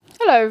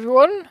Hello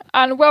everyone,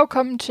 and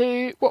welcome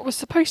to what was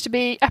supposed to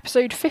be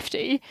episode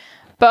 50,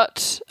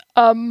 but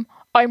I'm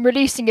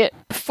releasing it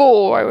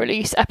before I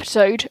release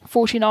episode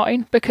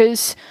 49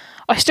 because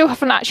I still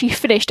haven't actually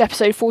finished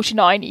episode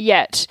 49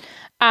 yet,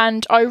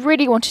 and I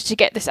really wanted to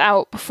get this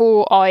out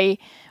before I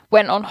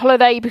went on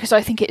holiday because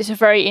I think it is a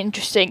very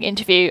interesting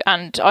interview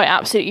and I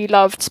absolutely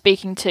loved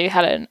speaking to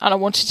Helen and I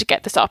wanted to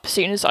get this up as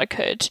soon as I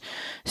could.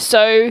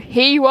 So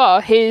here you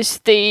are, here's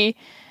the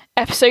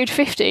episode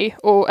 50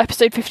 or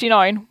episode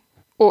 59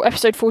 or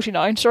episode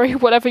 49, sorry,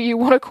 whatever you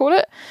want to call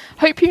it.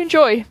 Hope you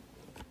enjoy.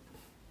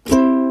 They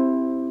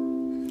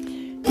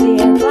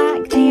are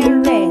black, they are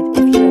red.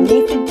 If you're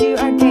naked, you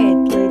are dead.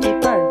 Lady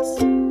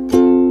birds,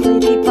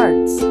 lady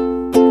birds.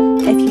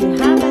 If you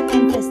have an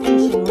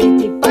infestation,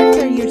 lady birds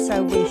are your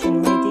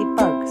salvation. Lady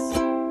bugs,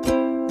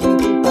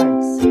 lady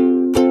birds,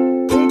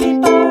 lady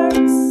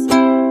birds,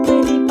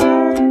 lady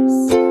birds,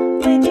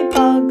 lady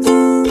bugs,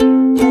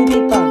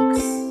 lady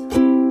bugs.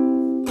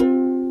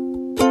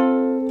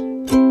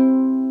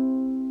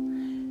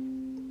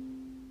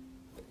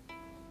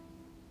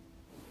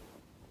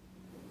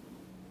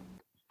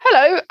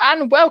 Hello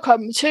and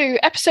welcome to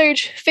episode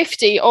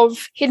 50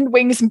 of Hidden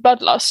Wings and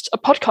Bloodlust, a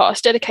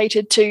podcast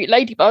dedicated to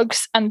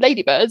ladybugs and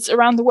ladybirds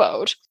around the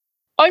world.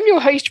 I'm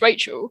your host,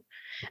 Rachel,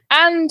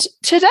 and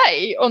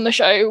today on the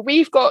show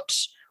we've got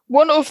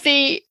one of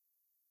the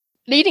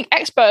leading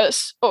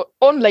experts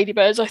on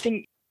ladybirds, I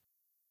think,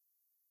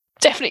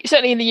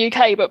 certainly in the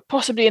UK, but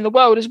possibly in the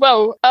world as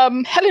well.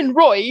 Helen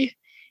Roy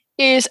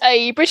is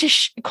a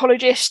British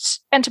ecologist,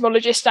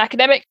 entomologist and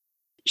academic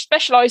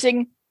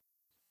specialising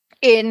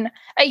in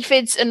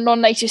aphids and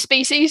non-native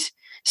species.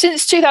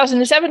 Since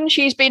 2007,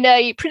 she's been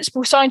a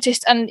principal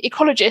scientist and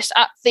ecologist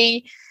at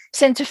the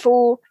Centre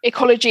for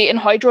Ecology and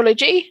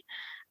Hydrology,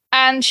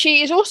 and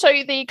she is also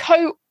the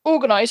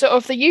co-organiser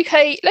of the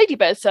UK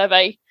Ladybird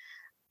Survey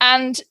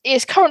and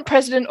is current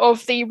president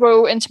of the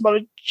Royal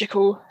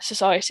Entomological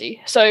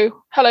Society.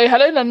 So hello,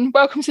 Helen, and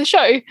welcome to the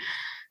show.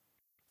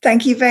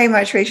 Thank you very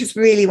much, Rachel. It's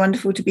really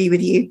wonderful to be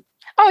with you.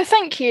 Oh,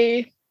 thank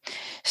you.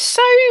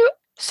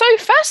 So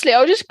firstly,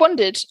 I just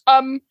wondered,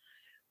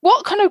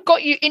 what kind of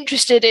got you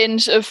interested in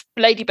sort of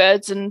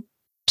ladybirds and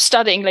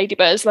studying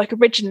ladybirds, like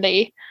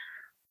originally?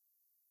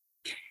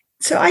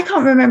 So I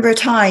can't remember a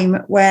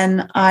time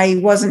when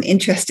I wasn't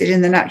interested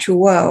in the natural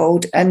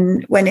world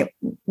and when it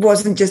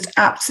wasn't just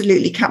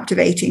absolutely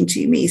captivating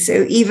to me.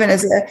 So even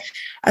as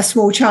a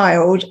small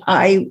child,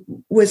 I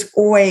was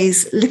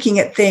always looking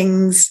at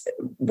things,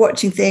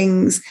 watching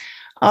things,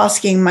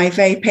 asking my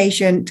very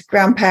patient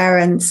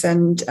grandparents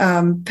and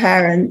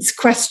parents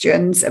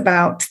questions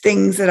about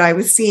things that I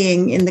was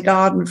seeing in the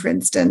garden, for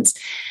instance.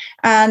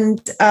 And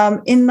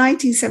in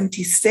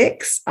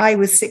 1976, I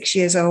was 6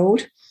 years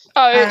old.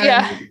 Oh,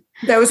 yeah.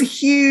 There was a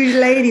huge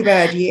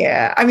ladybird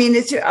year. I mean,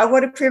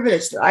 what a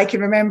privilege that I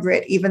can remember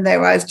it, even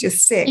though I was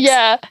just 6.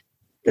 Yeah.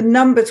 The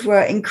numbers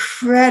were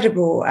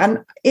incredible.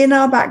 And in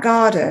our back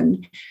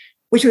garden,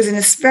 which was in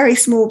a very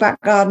small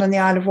back garden on the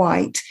Isle of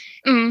Wight,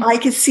 I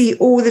could see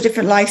all the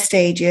different life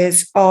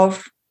stages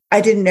of,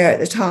 I didn't know at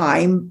the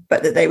time,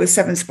 but that they were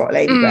 7-spot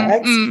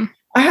ladybirds.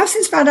 I have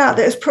since found out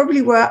that there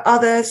probably were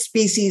other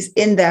species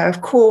in there, of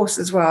course,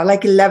 as well,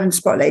 like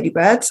 11-spot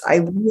ladybirds. I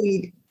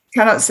really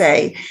cannot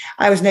say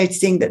I was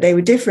noticing that they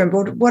were different,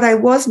 but what I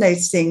was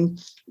noticing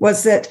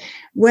was that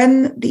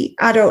when the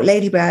adult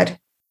ladybird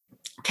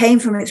came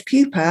from its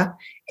pupa,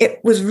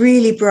 it was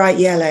really bright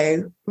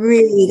yellow,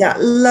 really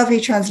that lovely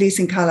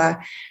translucent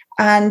colour.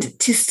 And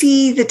to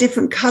see the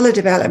different colour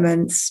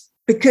developments,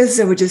 because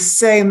there were just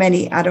so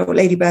many adult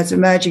ladybirds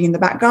emerging in the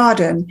back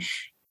garden,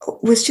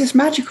 was just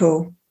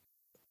magical.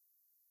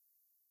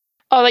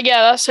 Oh,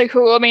 yeah, that's so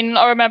cool. I mean,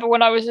 I remember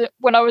when I was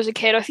a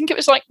kid, I think it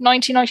was like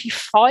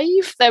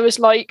 1995. There was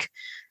like,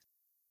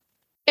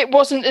 it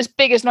wasn't as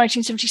big as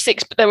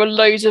 1976, but there were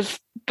loads of.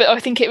 But I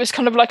think it was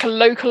kind of like a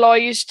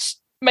localized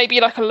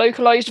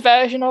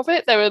version of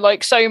it. There were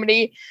like so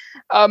many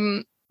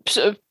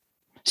sort of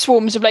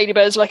swarms of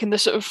ladybirds like in the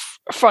sort of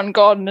front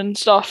garden and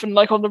stuff and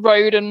like on the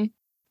road and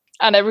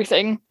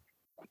everything,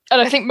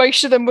 and I think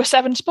most of them were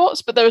 7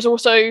 spots, but there was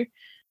also,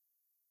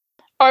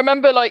 I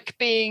remember like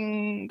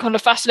being kind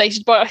of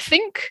fascinated by,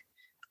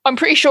 I'm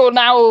pretty sure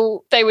now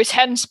they were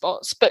 10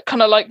 spots, but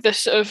kind of like the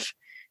sort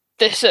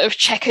of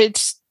checkered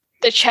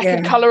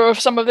color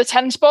of some of the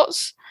 10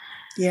 spots.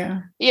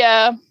 Yeah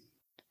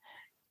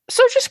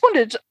So I just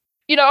wondered,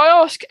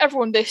 I ask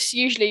everyone this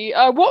usually,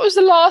 what was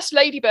the last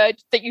ladybird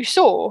that you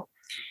saw?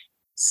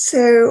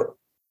 So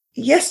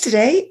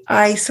yesterday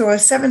I saw a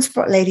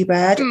 7-spot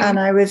ladybird and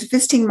I was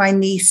visiting my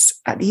niece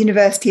at the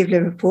University of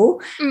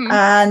Liverpool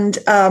and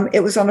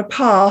it was on a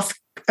path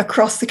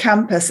across the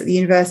campus at the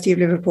University of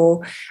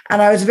Liverpool,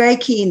 and I was very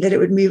keen that it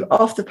would move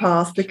off the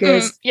path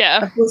because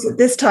of course at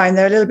this time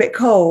they're a little bit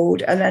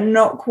cold and they're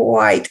not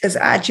quite as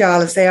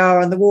agile as they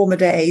are on the warmer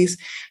days.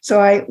 So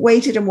I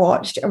waited and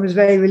watched and was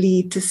very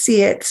relieved to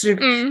see it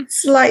sort of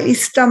slightly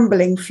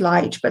stumbling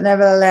flight, but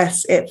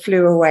nevertheless it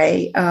flew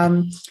away,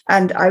 and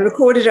I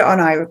recorded it on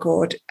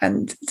iRecord,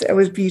 and it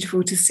was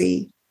beautiful to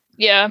see.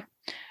 Yeah,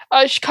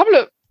 a couple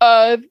of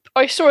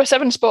I saw a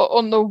 7 spot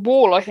on the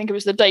wall. I think it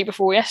was the day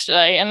before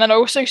yesterday, and then I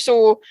also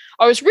saw.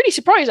 I was really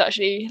surprised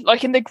actually,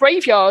 like in the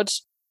graveyard,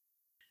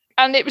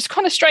 and it was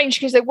kind of strange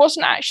because there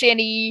wasn't actually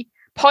any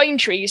pine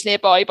trees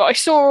nearby, but I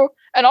saw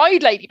an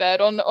eyed ladybird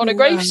on a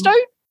gravestone.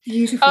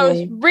 Beautiful.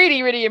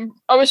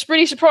 I was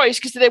really surprised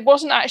because there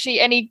wasn't actually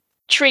any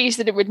trees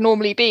that it would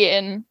normally be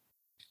in.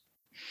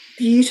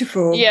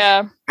 Beautiful.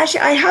 Yeah.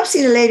 Actually, I have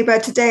seen a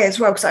ladybird today as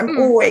well, because I'm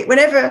always,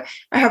 whenever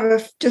I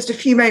have just a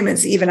few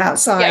moments, even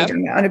outside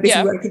on a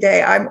busy working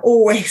day, I'm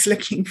always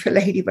looking for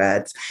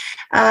ladybirds.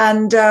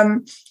 And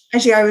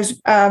actually, I was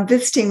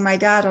visiting my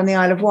dad on the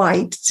Isle of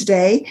Wight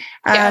today,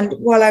 and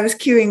while I was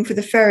queuing for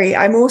the ferry,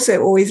 I'm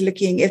also always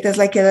looking if there's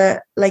like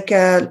a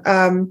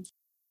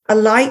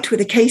light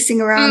with a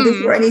casing around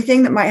it or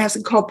anything that might have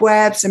some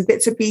cobwebs and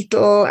bits of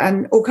beetle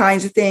and all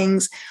kinds of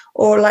things,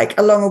 or like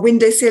along a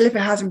windowsill if it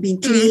hasn't been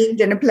cleaned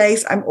in a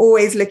place. I'm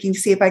always looking to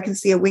see if I can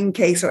see a wing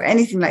case or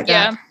anything like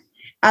that.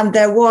 And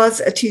there was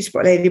a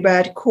 2-spot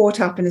ladybird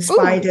caught up in a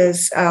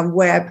spider's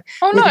web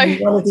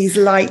with one of these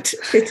light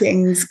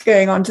fittings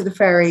going onto the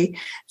ferry.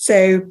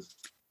 So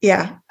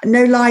yeah,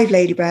 no live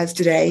ladybirds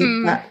today,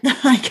 but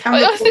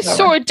I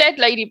saw a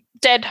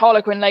dead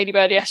harlequin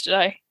ladybird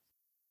yesterday.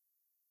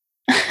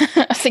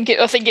 I think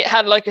it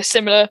had like a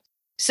similar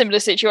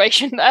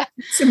situation there.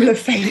 Similar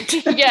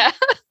fate. Yeah.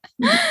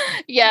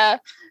 Yeah.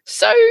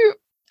 So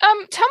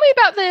tell me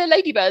about the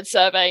Ladybird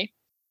survey.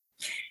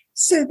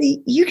 So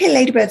the UK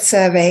Ladybird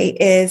survey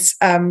is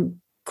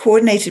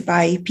coordinated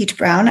by Peter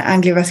Brown at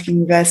Anglia Ruskin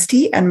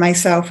University and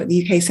myself at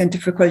the UK Centre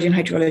for Ecology and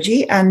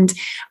Hydrology. And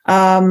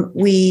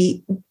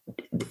we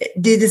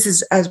do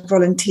this as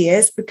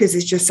volunteers because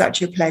it's just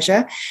such a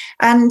pleasure.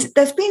 And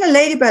there's been a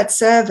ladybird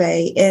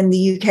survey in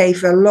the UK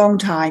for a long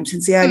time,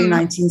 since the early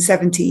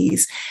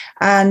 1970s.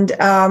 And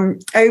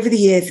over the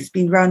years, it's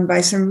been run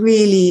by some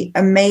really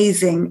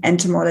amazing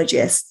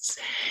entomologists.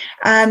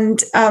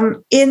 And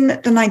in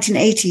the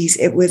 1980s,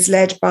 it was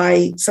led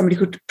by somebody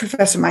called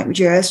Professor Mike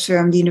Majerus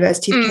from the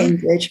University of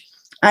Cambridge.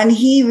 And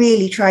he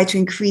really tried to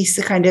increase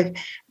the kind of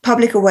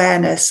public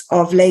awareness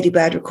of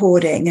ladybird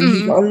recording. And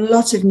he got a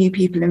lot of new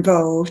people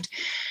involved.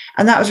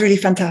 And that was really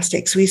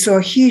fantastic. So we saw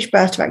a huge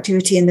burst of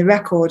activity in the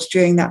records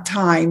during that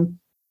time.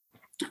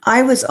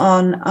 I was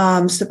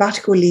on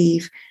sabbatical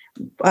leave,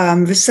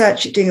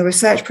 doing a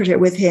research project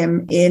with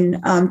him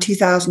in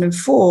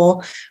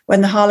 2004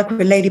 when the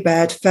harlequin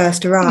ladybird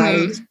first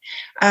arrived.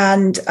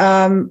 And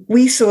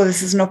we saw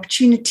this as an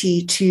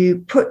opportunity to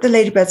put the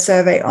ladybird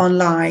survey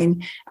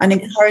online and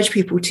encourage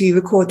people to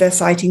record their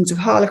sightings of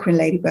harlequin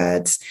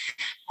ladybirds.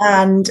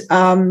 And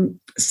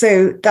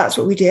so that's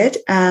what we did.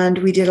 And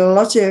we did a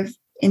lot of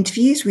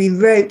interviews. We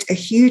wrote a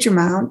huge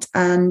amount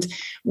and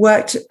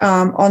worked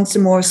on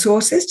some more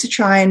sources to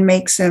try and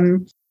make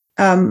some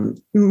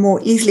more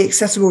easily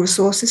accessible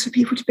resources for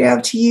people to be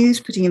able to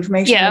use, putting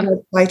information on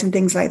the website and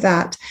things like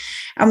that.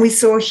 And we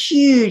saw a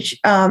huge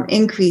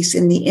increase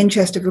in the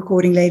interest of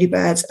recording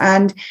ladybirds.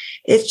 And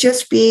it's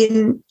just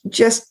been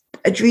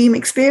a dream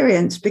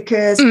experience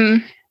because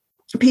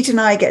Peter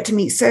and I get to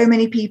meet so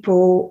many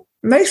people,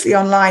 mostly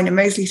online and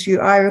mostly through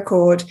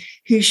iRecord,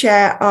 who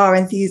share our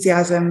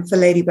enthusiasm for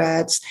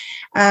ladybirds.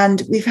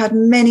 And we've had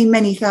many,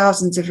 many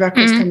thousands of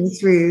records coming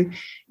through.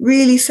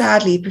 Really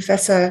sadly,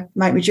 Professor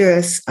Mike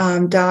Majerus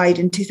died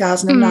in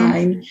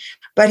 2009,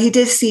 but he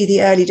did see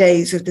the early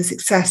days of the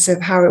success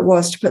of how it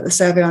was to put the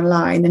survey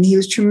online, and he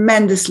was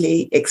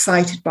tremendously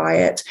excited by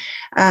it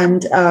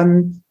and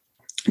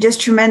just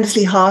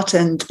tremendously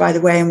heartened by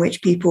the way in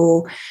which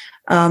people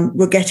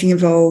were getting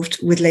involved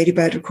with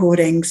ladybird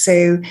recording.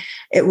 So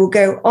it will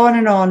go on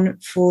and on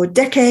for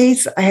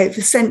decades, I hope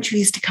for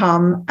centuries to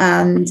come,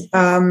 and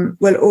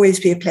will always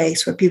be a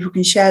place where people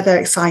can share their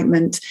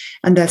excitement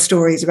and their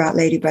stories about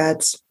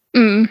ladybirds.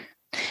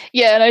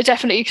 Yeah, no,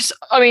 definitely. Because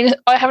I mean,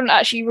 I haven't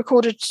actually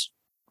recorded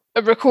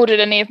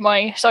any of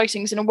my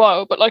sightings in a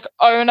while, but like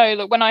I know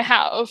that when I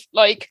have,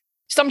 like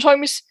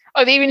sometimes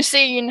I've even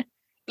seen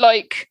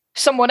like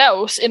someone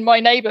else in my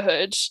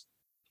neighborhood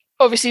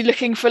obviously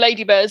looking for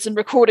ladybirds and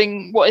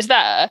recording what is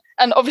there,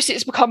 and obviously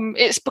it's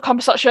become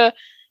such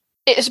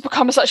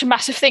a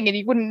massive thing, and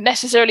you wouldn't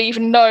necessarily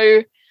even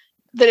know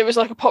that it was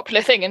like a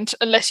popular thing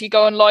unless you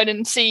go online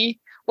and see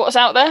what's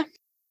out there.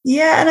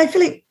 Yeah, and I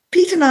feel like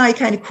Pete and I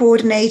kind of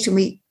coordinate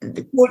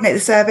the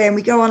survey, and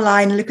we go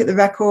online and look at the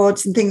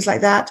records and things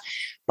like that.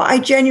 But I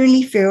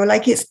genuinely feel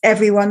like it's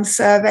everyone's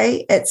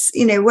survey. It's,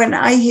 when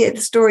I hear the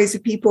stories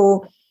of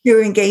people who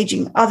are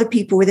engaging other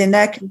people within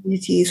their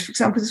communities. For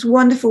example, this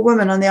wonderful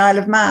woman on the Isle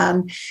of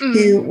Man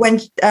who, when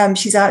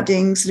she's out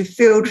doing sort of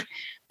field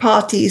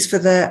parties for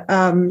the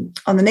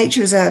on the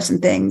nature reserves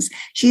and things,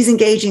 she's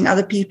engaging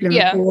other people in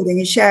recording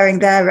and sharing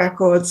their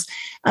records.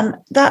 And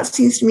that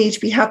seems to me to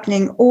be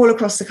happening all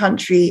across the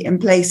country in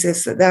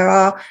places that there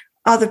are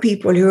other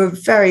people who are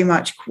very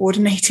much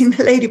coordinating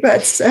the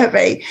ladybird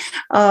survey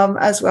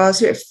as well.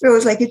 So it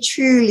feels like a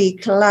truly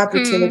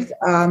collaborative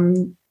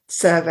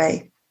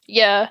survey.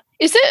 Yeah.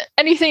 Is there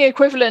anything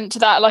equivalent to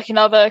that, like in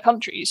other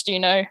countries? Do you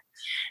know?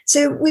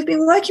 So we've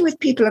been working with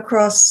people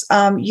across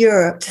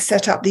Europe to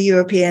set up the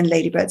European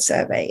Ladybird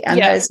Survey. And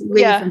there's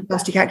really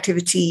fantastic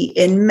activity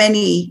in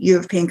many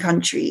European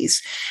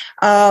countries.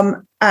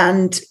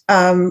 And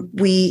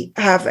we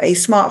have a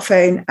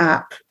smartphone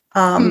app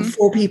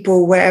for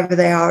people wherever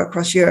they are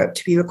across Europe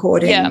to be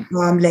recording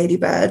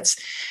ladybirds.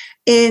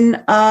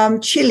 In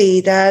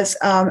Chile, there's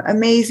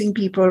amazing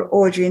people,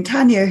 Audrey and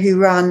Tanya, who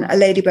run a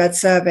ladybird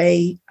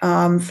survey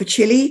for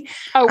Chile.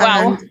 Oh,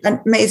 wow. And an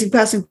amazing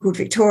person called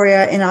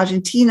Victoria in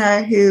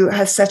Argentina, who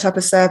has set up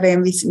a survey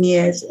in recent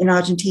years in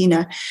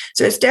Argentina.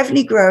 So it's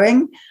definitely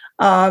growing.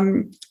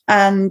 And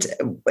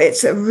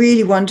it's a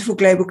really wonderful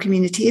global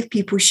community of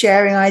people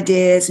sharing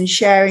ideas and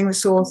sharing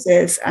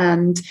resources.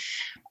 And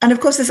of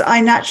course, there's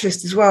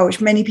iNaturalist as well,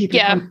 which many people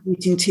are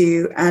contributing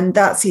to. And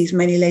that sees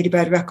many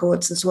ladybird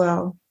records as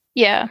well.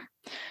 Yeah.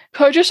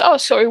 Can I just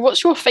ask, sorry,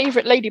 what's your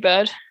favourite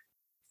ladybird?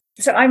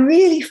 So I'm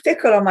really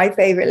fickle on my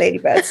favourite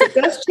ladybirds. It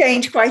does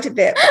change quite a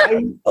bit. But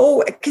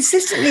I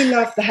consistently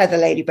love the heather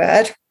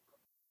ladybird.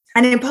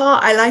 And in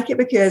part, I like it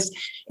because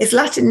its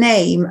Latin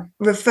name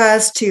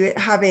refers to it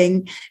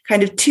having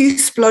kind of 2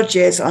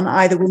 splodges on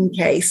either wing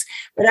case.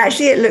 But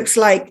actually, it looks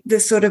like the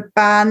sort of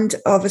band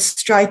of a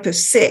stripe of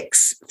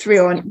 6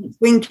 through on each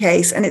wing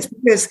case. And it's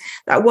because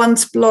that one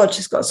splodge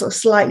has got sort of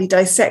slightly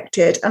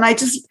dissected. And I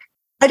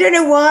don't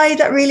know why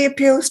that really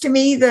appeals to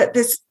me, that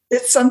there's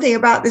something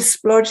about this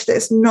splodge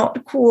that's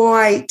not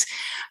quite,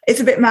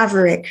 it's a bit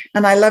maverick.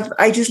 And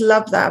I just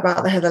love that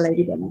about the heather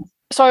ladybird.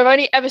 So I've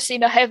only ever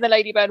seen a heather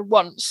ladybird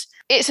once.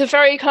 It's a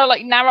very kind of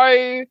like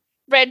narrow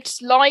red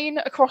line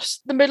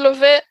across the middle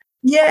of it.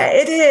 Yeah,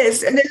 it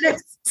is. And it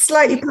looks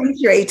slightly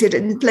punctuated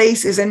in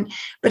places.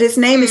 But its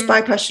name is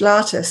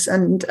Bipetalatus.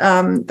 And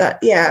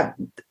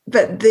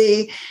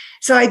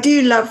so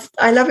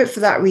I love it for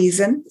that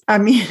reason. I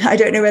mean, I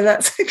don't know whether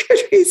that's a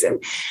good reason.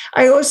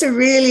 I also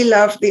really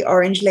love the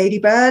orange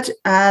ladybird.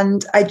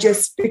 And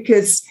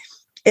because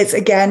it's,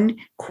 again,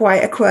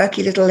 quite a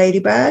quirky little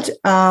ladybird.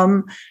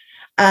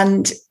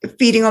 And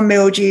feeding on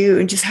mildew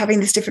and just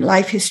having this different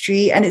life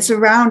history. And it's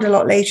around a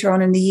lot later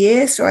on in the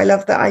year. So I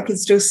love that I can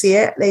still see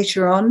it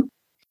later on.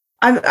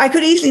 I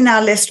could easily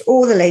now list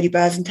all the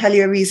ladybirds and tell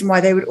you a reason why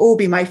they would all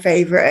be my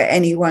favorite at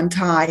any one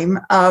time.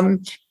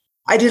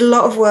 I did a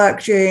lot of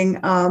work during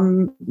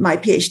my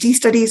PhD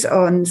studies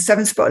on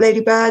 7-spot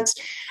ladybirds.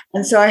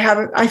 And so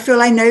I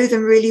feel I know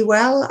them really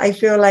well. I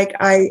feel like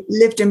I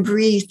lived and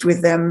breathed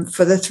with them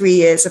for the 3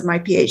 years of my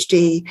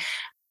PhD.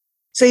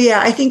 So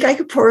yeah, I think I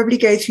could probably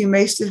go through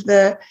most of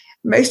the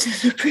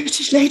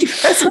British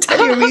ladybirds and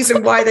tell you a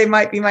reason why they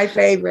might be my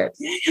favorite.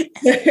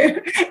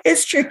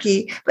 It's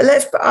tricky,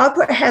 but I'll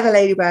put heather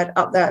ladybird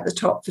up there at the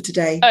top for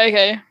today.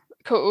 Okay,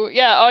 cool.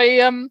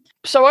 Yeah,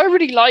 so I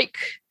really like,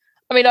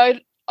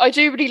 I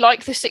do really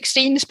like the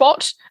 16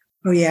 spot.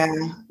 Oh yeah,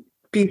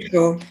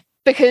 beautiful.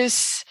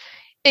 Because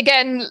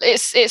again,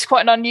 it's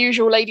quite an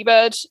unusual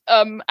ladybird,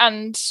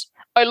 and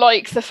I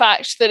like the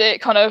fact that it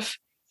kind of,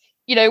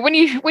 when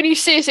you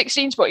see a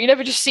 16 spot, you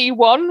never just see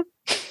one.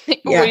 You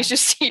always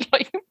just see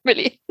like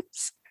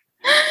millions.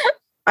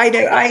 I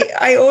know.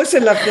 I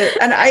also love it,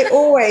 and I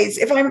always,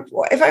 if I'm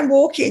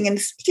walking, and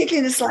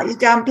particularly in a slightly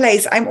down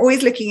place, I'm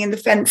always looking in the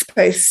fence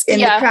posts, in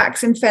the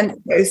cracks and fence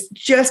posts,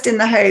 just in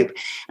the hope.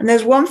 And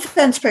there's one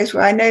fence post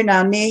where I know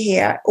now near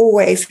here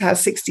always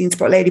has 16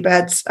 spot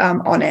ladybirds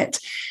on it,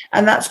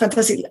 and that's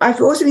fantastic.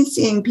 I've also been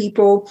seeing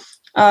people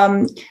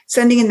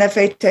sending in their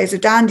photos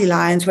of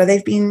dandelions where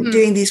they've been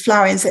doing these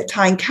flower insect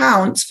time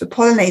counts for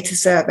pollinator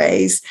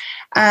surveys,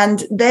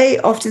 and they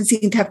often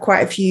seem to have quite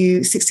a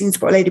few 16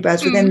 spot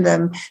ladybirds within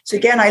them. So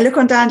again, I look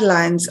on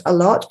dandelions a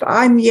lot, but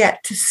I'm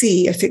yet to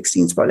see a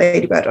 16 spot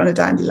ladybird on a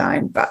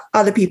dandelion, but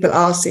other people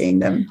are seeing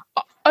them.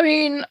 I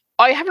mean,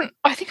 I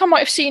think I might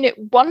have seen it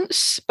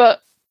once,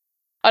 but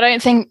I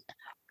don't think.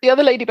 The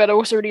other ladybird I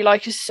also really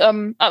like is at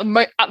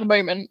the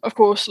moment, of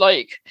course,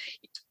 like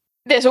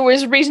there's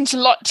always a reason to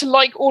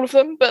like all of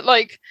them, but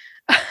like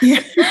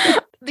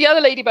the other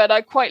ladybird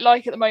I quite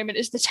like at the moment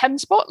is the 10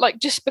 spot, like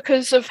just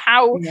because of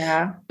how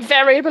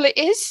variable it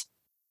is.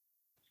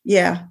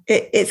 Yeah,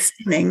 it's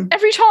stunning.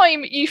 Every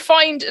time you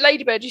find a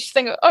ladybird, you just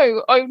think,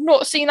 oh, I've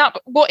not seen that,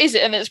 but what is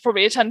it? And it's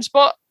probably a 10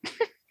 spot.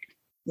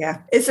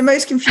 Yeah, it's the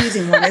most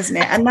confusing one, isn't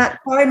it? And that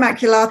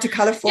Pimaculata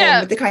colourform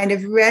with the kind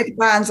of red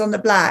bands on the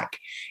black,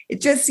 it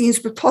just seems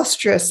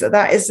preposterous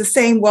that is the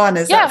same one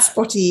as that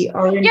spotty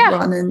orange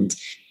one. And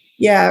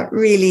yeah,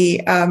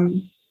 really. I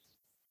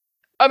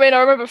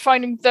remember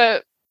finding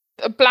a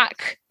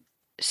black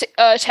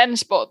 10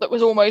 spot that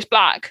was almost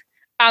black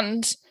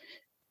and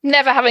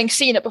never having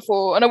seen it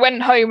before. And I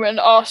went home and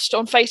asked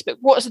on Facebook,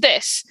 what's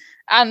this?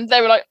 And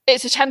they were like,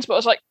 it's a 10 spot. I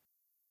was like,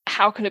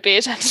 how can it be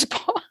a 10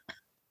 spot?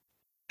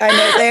 I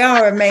know, they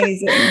are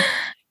amazing.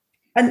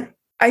 And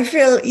I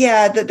feel,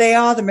 that they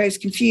are the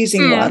most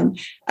confusing one.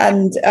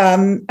 And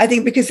I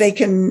think because they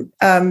can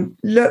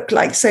look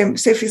like, so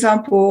for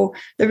example,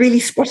 the really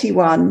spotty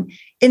one,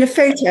 in a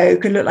photo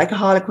can look like a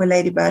harlequin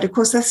ladybird. Of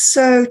course, they're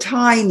so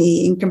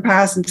tiny in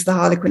comparison to the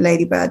harlequin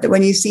ladybird that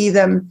when you see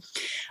them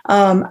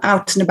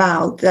out and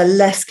about, they're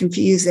less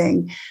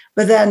confusing.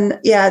 But then,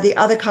 the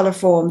other color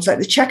forms, like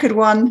the checkered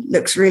one,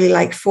 looks really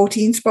like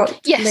 14 spot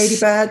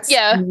ladybirds.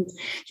 Yeah. And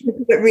you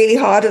can look really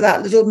hard at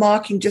that little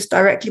marking just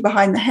directly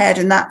behind the head,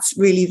 and that's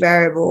really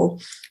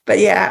variable. But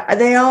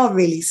they are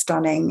really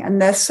stunning, and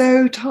they're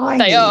so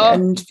tiny. They are.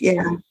 And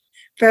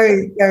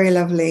very, very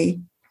lovely.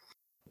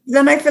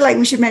 Then I feel like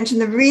we should mention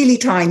the really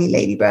tiny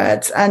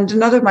ladybirds. And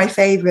another of my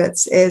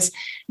favorites is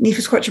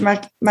Nephis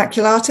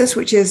quadramaculatus,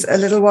 which is a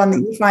little one that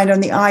you find on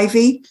the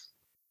ivy.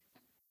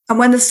 And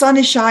when the sun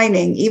is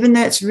shining, even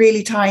though it's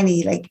really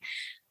tiny, like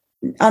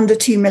under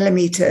 2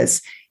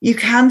 millimeters, you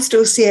can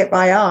still see it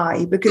by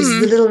eye because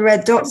the little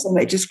red dots on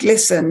it just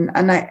glisten.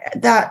 And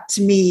that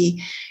to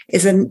me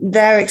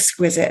they're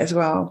exquisite as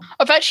well.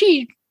 I've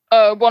actually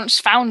once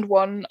found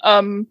one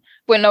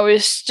when I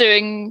was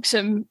doing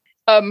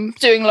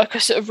like a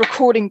sort of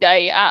recording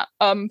day at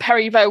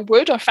Perryvale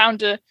Wood. I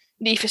found a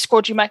Nephis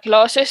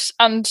quadramaculatus,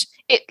 and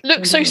it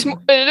looks so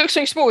small. It looks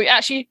so small. You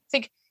actually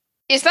think,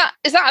 is that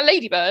a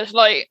ladybird?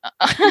 Like,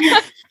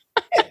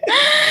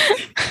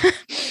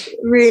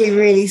 really,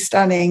 really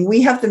stunning.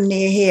 We have them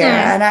near here,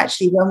 and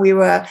actually, when we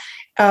were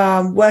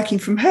working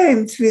from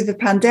home through the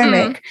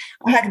pandemic,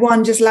 I had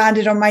one just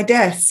landed on my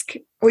desk,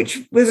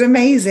 which was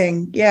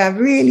amazing. Yeah,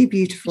 really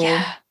beautiful.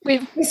 Yeah.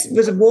 It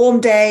was a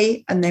warm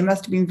day, and they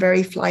must have been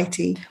very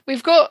flighty.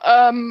 We've got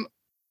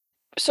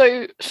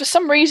so for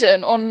some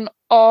reason on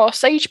our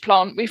sage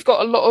plant, we've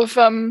got a lot of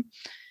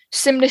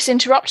Simnus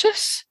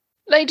interruptus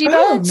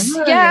ladybirds. Oh,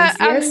 nice. Yes,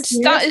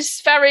 and that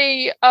is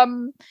very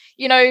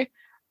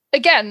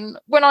again,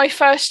 when I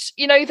first,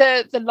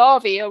 the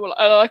larvae are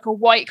like a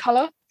white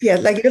colour. Yeah,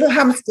 like little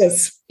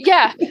hamsters.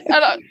 Yeah, and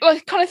I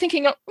was kind of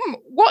thinking,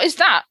 what is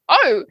that?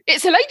 Oh,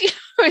 it's a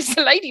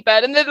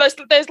ladybird, and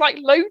there's like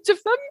loads of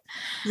them.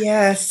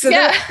 Yeah, so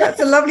that's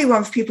a lovely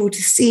one for people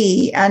to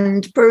see,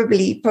 and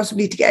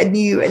possibly to get a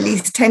new at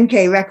least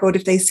 10K record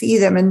if they see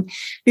them, and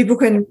people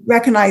can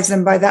recognize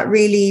them by that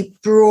really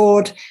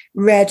broad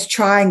red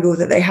triangle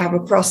that they have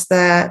across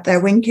their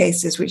wing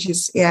cases, which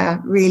is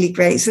really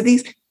great. So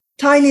these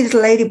tiny little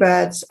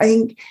ladybirds, I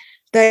think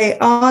they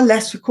are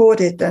less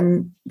recorded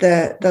than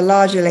the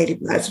larger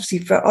ladybirds, obviously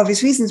for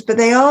obvious reasons, but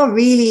they are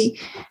really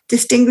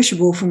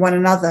distinguishable from one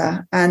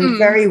another and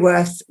very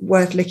worth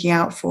looking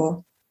out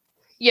for.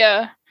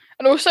 Yeah,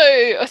 and also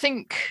I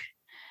think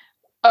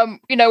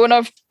when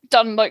I've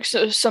done like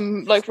sort of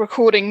some like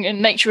recording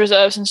in nature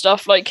reserves and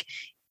stuff, like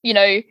you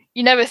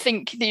never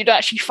think that you'd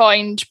actually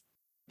find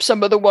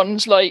some of the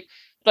ones like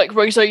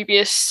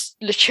Rhozobius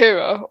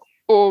litura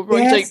or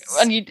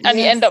and you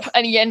end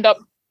up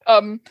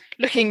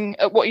looking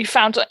at what you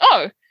found, like,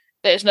 oh,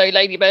 there's no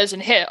ladybirds in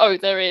here. Oh,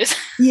 there is.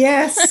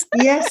 yes.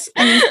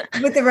 And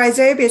with the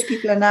Rhizobius,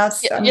 people are now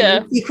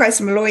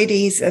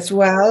Chrysomyloides as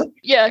well.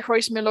 Yeah,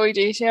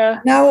 Chrysomyloides, yeah.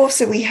 Now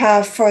also we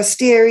have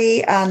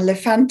Forestieri and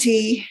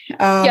Lefanti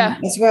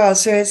as well.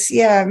 So it's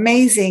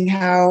amazing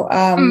how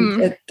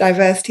the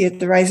diversity of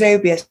the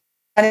Rhizobius.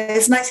 And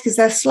it's nice because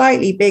they're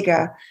slightly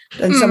bigger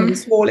than some of the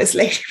smallest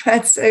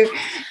ladybirds, so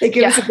they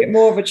give us a bit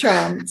more of a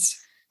chance.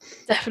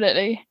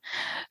 Definitely.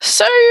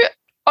 So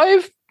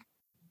I've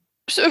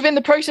sort of in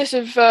the process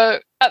of,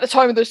 at the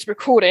time of this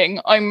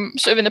recording, I'm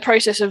sort of in the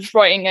process of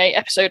writing a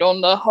episode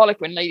on the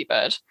Harlequin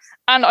ladybird.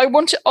 And I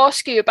want to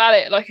ask you about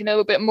it like in a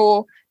little bit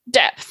more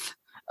depth.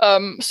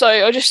 So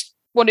I just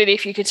wondered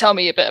if you could tell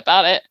me a bit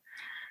about it.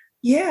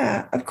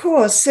 Yeah, of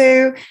course.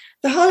 So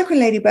the Harlequin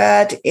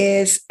ladybird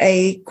is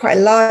quite a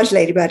large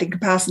ladybird in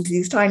comparison to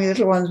these tiny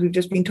little ones we've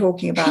just been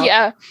talking about.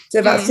 Yeah. So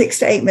about 6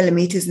 to 8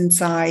 millimeters in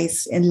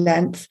size, in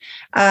length.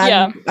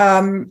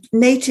 And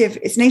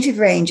its native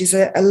range is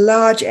a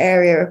large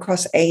area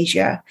across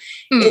Asia.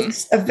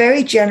 It's a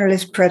very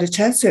generalist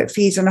predator, so it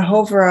feeds on a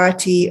whole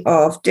variety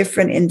of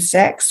different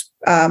insects,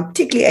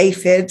 particularly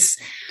aphids,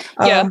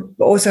 but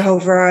also a whole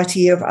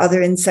variety of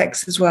other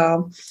insects as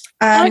well.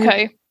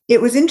 And it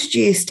was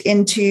introduced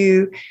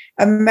into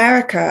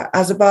America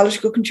as a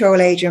biological control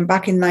agent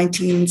back in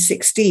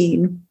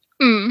 1916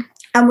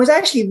 and was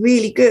actually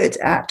really good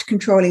at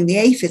controlling the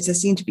aphids. They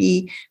seem to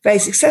be very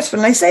successful.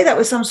 And I say that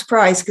with some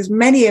surprise because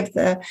many of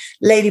the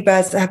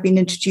ladybirds that have been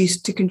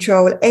introduced to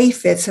control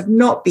aphids have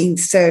not been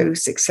so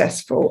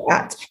successful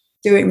at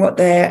doing what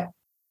they're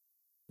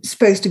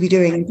supposed to be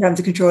doing in terms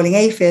of controlling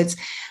aphids,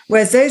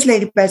 whereas those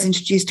ladybirds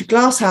introduced to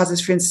glass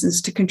houses, for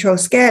instance, to control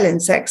scale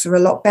insects are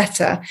a lot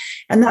better.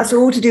 And that's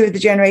all to do with the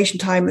generation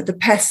time of the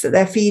pests that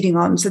they're feeding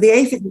on. So the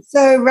aphids are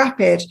so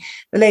rapid,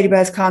 the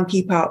ladybirds can't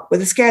keep up, where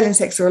the scale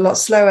insects are a lot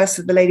slower,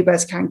 so the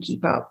ladybirds can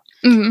keep up.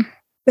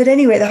 But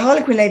anyway, the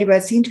Harlequin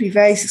ladybirds seem to be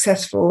very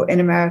successful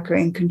in America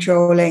in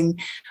controlling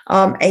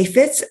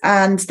aphids,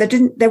 and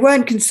there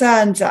weren't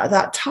concerns at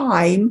that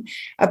time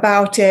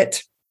about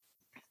it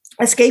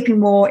escaping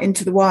more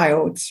into the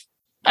wilds.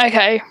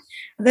 Okay.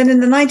 Then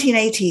in the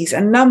 1980s, a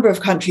number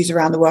of countries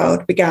around the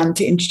world began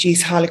to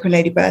introduce Harlequin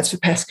ladybirds for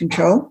pest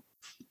control.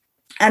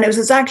 And it was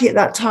exactly at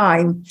that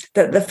time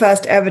that the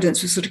first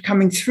evidence was sort of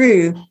coming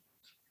through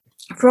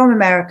from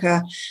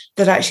America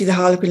that actually the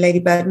Harlequin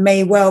ladybird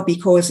may well be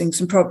causing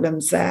some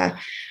problems there.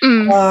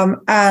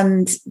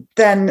 And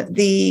then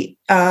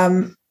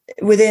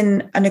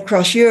within and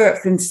across Europe,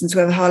 for instance,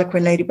 where the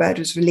Harlequin ladybird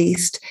was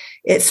released,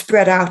 it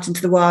spread out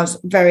into the wilds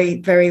very,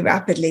 very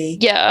rapidly.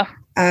 Yeah.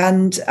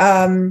 And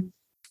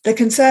the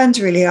concerns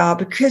really are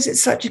because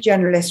it's such a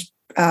generalist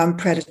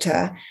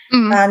predator,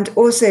 and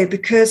also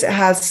because it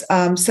has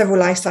several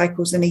life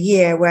cycles in a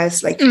year,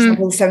 whereas, like, for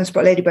example, the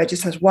seven-spot ladybird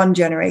just has one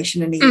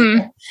generation in a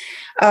year.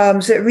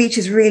 So it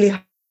reaches really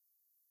high.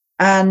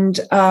 And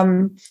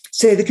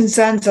so the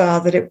concerns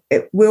are that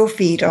it will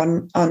feed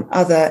on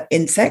other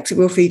insects. It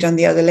will feed on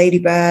the other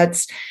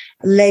ladybirds,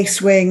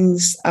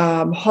 lacewings,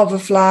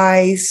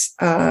 hoverflies,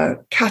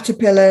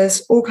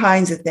 caterpillars, all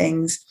kinds of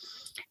things.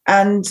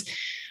 And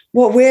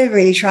what we're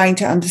really trying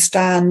to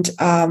understand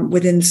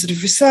within the sort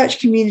of research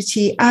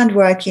community and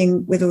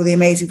working with all the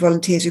amazing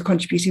volunteers who are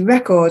contributing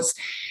records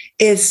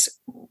is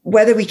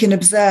whether we can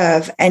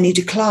observe any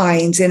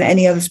declines in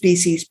any other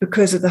species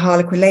because of the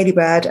Harlequin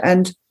ladybird.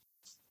 And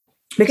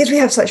because we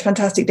have such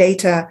fantastic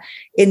data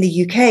in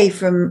the UK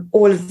from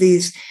all of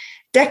these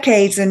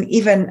decades and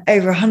even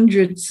over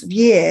hundreds of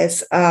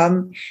years,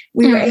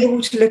 we were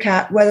able to look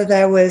at whether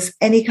there was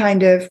any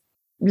kind of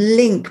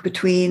link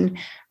between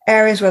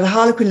areas where the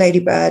Harlequin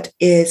ladybird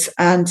is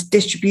and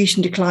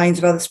distribution declines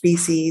of other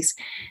species.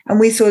 And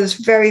we saw this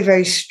very,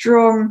 very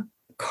strong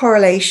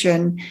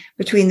correlation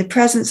between the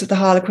presence of the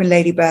Harlequin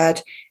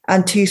ladybird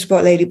and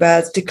two-spot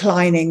ladybirds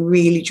declining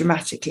really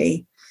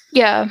dramatically.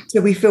 Yeah.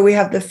 So we feel we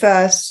have the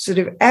first sort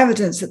of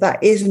evidence that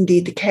that is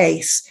indeed the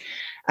case.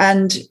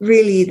 And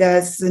really,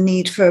 there's the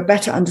need for a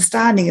better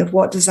understanding of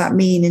what does that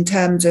mean in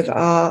terms of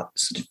our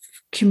sort of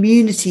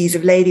communities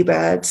of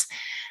ladybirds.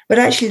 But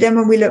actually, then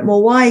when we look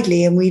more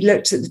widely and we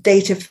looked at the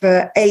data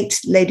for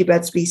 8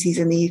 ladybird species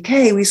in the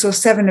UK, we saw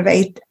 7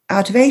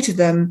 out of 8 of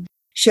them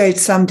showed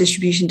some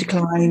distribution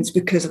declines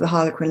because of the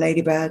Harlequin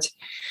ladybird.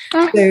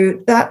 So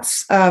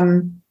that's,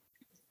 so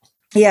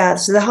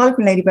the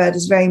Harlequin ladybird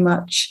is very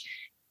much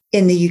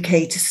in the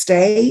UK to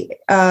stay.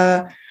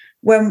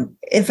 When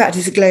in fact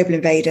it's a global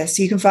invader,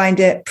 so you can find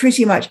it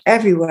pretty much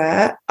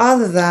everywhere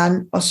other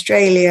than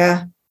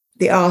Australia,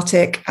 the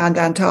Arctic and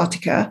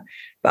Antarctica,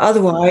 but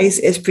otherwise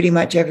it's pretty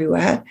much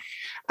everywhere.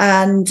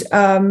 And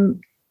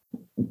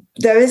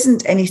there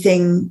isn't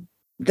anything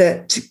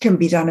that can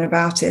be done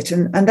about it.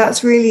 And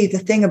that's really the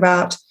thing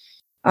about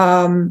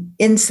alien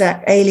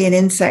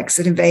insects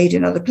that invade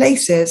in other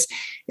places,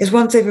 is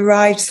once they've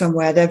arrived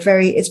somewhere,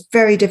 it's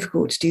very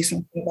difficult to do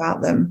something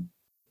about them.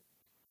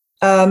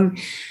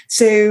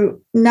 So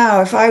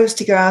now if I was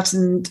to go out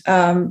and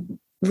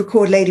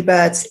record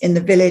ladybirds in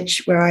the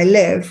village where I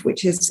live,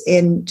 which is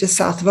in just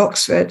south of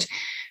Oxford,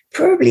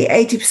 probably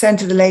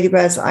 80% of the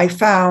ladybirds I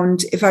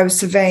found, if I was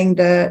surveying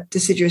the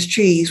deciduous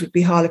trees, would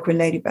be Harlequin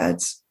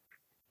ladybirds.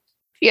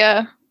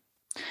 Yeah.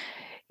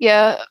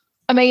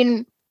 I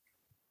mean,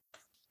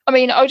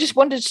 I just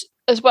wondered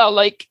as well,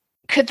 like,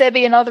 could there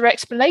be another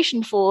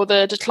explanation for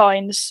the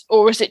declines,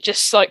 or is it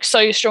just like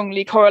so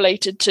strongly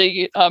correlated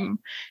to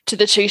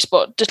the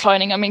two-spot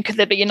declining? I mean, could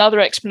there be another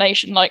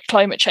explanation, like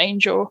climate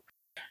change or?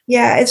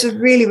 Yeah, it's a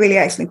really, really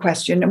excellent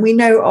question. And we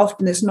know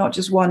often it's not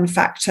just one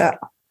factor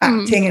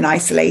acting in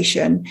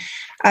isolation.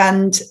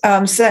 And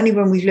certainly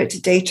when we've looked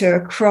at data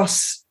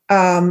across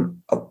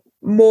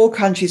more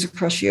countries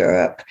across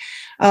Europe,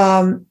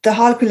 the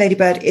Harlequin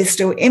ladybird is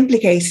still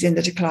implicated in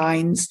the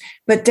declines,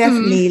 but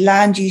definitely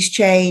land use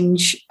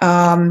change,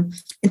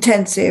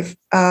 intensive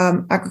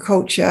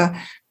agriculture,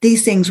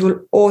 these things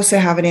will also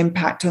have an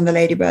impact on the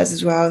ladybirds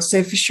as well.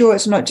 So for sure,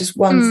 it's not just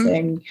one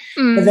thing,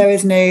 but there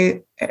is no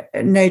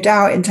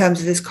doubt in terms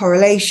of this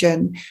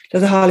correlation that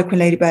the Harlequin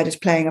ladybird is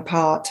playing a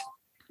part.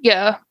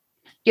 Yeah,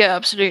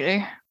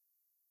 absolutely.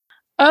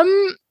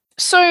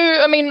 So,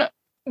 I mean,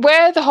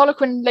 where the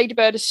Harlequin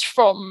ladybird is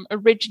from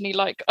originally,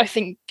 like, I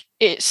think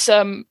it's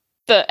the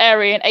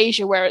area in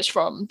Asia where it's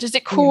from. Does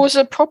it cause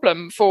a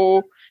problem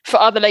for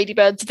other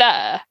ladybirds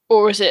there,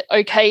 or is it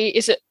okay?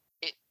 Is it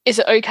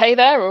okay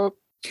there, or?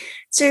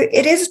 So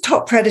it is a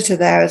top predator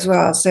there as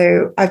well.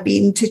 So I've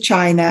been to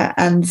China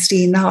and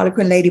seen the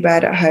Harlequin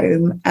ladybird at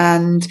home,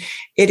 and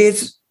it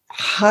is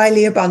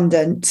highly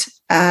abundant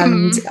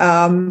and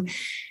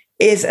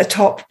is a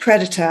top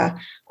predator.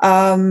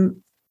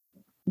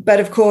 But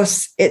of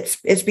course,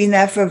 it's been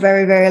there for a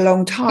very, very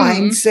long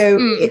time. So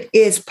it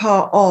is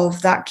part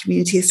of that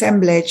community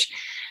assemblage.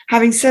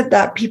 Having said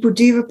that, people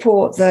do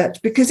report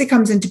that because it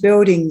comes into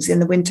buildings in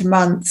the winter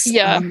months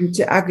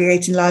to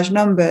aggregate in large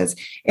numbers,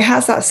 it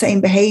has that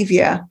same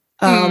behavior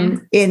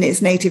in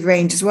its native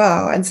range as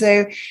well. And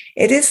so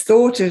it is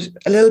thought of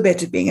a little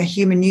bit of being a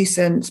human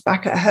nuisance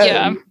back at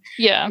home,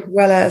 as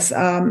well as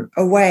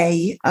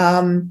away.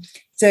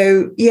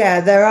 So,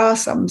 there are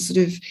some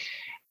sort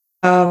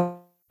of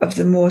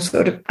the more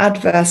sort of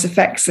adverse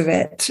effects of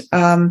it.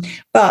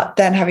 But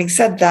then having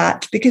said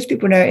that, because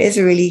people know it is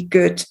a really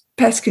good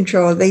pest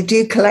control, they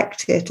do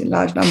collect it in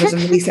large numbers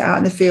and release it out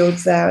in the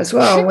fields there as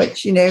well,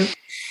 which,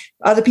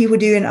 other people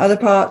do in other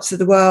parts of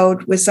the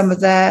world with some of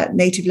their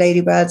native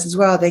ladybirds as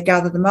well. They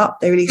gather them up,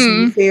 they release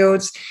them in the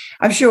fields.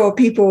 I'm sure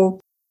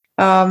people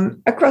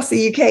across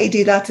the UK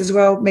do that as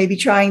well, maybe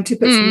trying to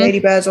put some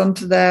ladybirds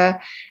onto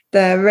their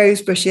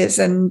rose bushes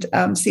and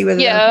see whether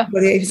they're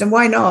the aphids, and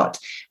why not?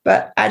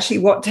 But actually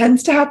what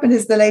tends to happen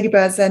is the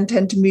ladybirds then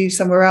tend to move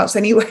somewhere else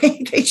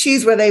anyway. They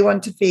choose where they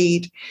want to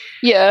feed.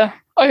 Yeah.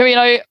 I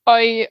mean,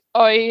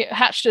 I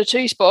hatched a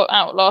 2-spot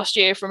out last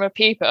year from a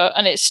pupa,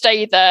 and it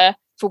stayed there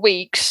for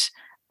weeks.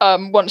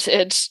 Once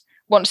it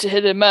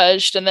had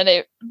emerged, and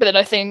then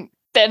I think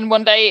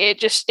one day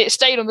it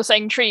stayed on the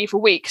same tree for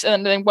weeks,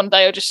 and then one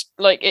day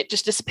it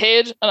just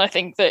disappeared, and I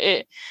think that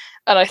it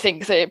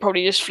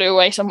probably just flew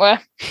away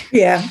somewhere.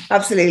 Yeah,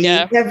 absolutely.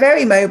 Yeah. They're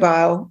very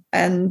mobile,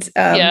 and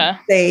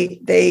they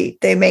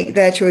make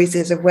their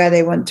choices of where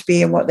they want to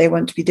be and what they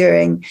want to be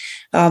doing,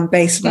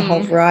 based on a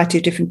whole variety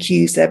of different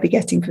cues they'll be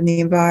getting from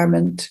the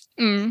environment.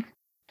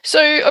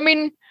 So, I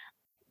mean,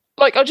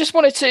 like, I just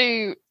wanted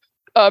to,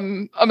 I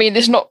mean,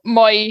 this is not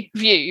my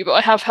view, but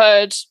I have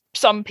heard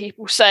some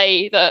people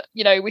say that,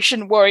 you know, we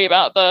shouldn't worry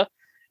about the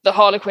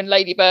harlequin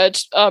ladybird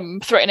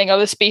threatening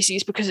other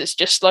species because it's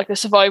just like a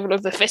survival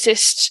of the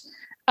fittest.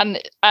 And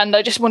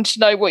I just wanted to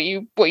know what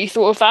you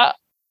thought of that.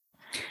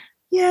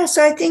 Yeah,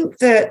 so I think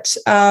that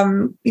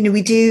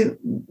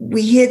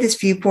we hear this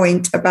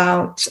viewpoint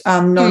about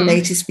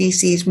non-native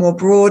species more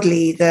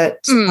broadly, that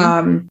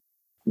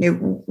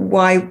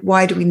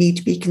why do we need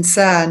to be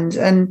concerned?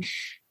 And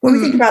when we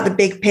think about the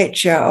big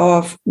picture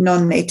of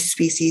non-native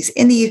species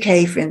in the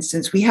UK, for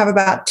instance, we have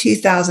about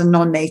 2,000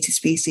 non-native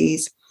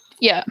species.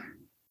 Yeah.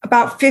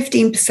 About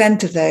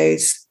 15% of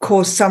those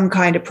cause some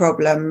kind of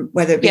problem,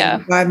 whether it be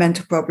an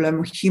environmental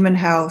problem, human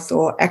health,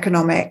 or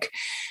economic.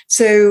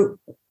 So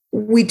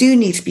we do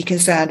need to be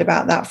concerned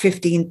about that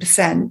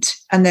 15%.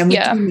 And then we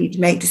do need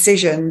to make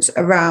decisions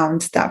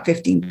around that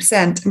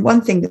 15%. And one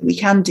thing that we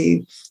can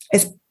do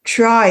is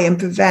try and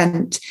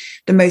prevent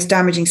the most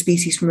damaging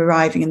species from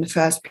arriving in the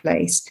first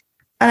place.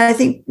 And I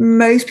think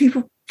most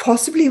people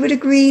possibly would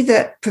agree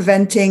that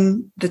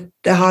preventing the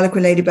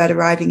harlequin ladybird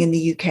arriving in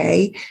the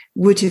UK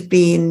would have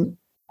been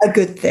a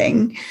good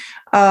thing.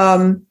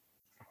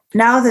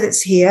 Now that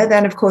it's here,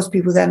 then of course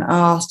people then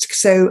ask,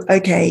 so,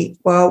 okay,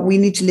 well, we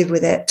need to live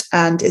with it,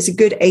 and it's a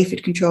good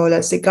aphid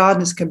controller, so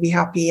gardeners can be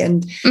happy,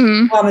 and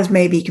farmers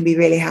maybe can be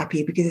really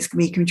happy because it's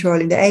going to be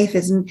controlling the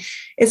aphids. And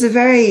it's a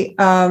very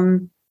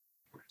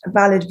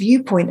valid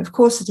viewpoint, of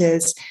course it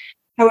is.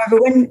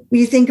 However, when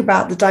you think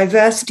about the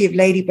diversity of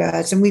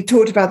ladybirds, and we've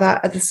talked about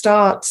that at the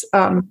start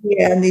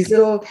here, and these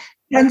little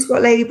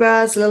 10-spot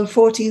ladybirds, little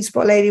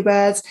 14-spot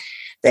ladybirds,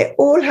 they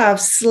all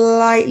have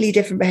slightly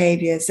different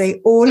behaviors.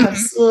 They all have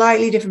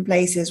slightly different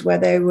places where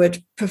they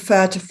would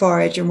prefer to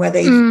forage and where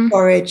they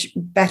forage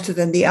better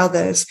than the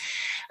others.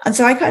 And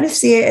so I kind of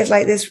see it as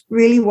like this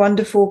really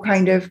wonderful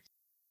kind of,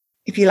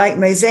 if you like,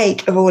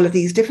 mosaic of all of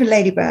these different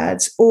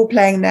ladybirds, all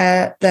playing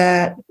their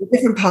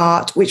different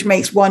part, which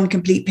makes one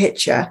complete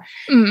picture.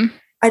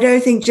 I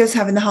don't think just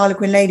having the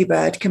harlequin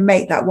ladybird can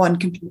make that one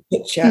complete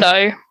picture.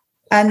 No.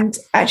 And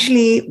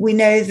actually, we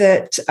know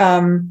that,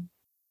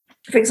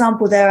 for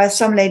example, there are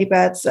some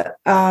ladybirds that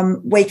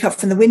wake up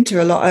from the winter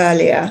a lot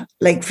earlier.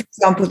 Like, for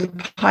example, the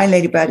pine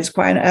ladybird is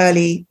quite an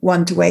early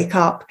one to wake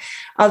up.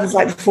 Others,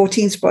 like the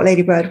 14-spot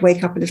ladybird,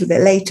 wake up a little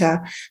bit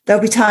later.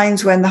 There'll be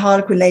times when the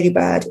harlequin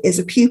ladybird is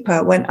a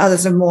pupa, when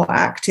others are more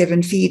active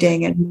and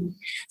feeding. And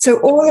so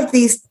all of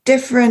these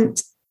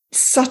different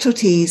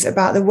subtleties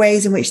about the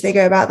ways in which they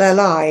go about their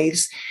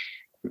lives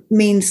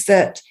means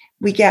that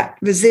we get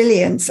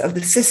resilience of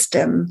the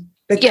system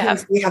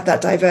because we have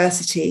that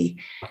diversity.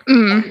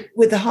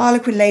 With the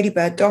harlequin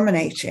ladybird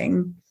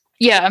dominating,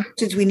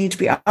 what we need to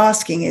be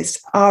asking is,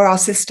 are our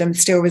systems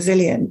still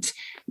resilient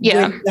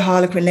with the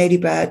harlequin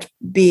ladybird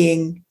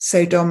being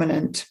so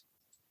dominant?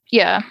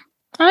 Yeah.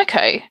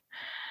 Okay.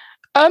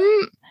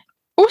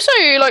 Also,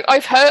 like,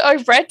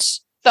 I've read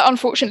that,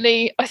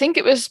 unfortunately, I think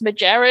it was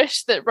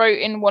Majerus that wrote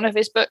in one of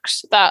his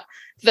books that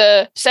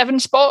the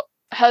 7-spot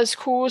has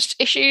caused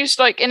issues,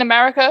 like, in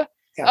America.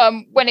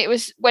 When it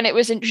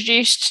was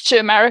introduced to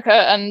America,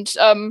 and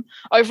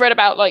I've read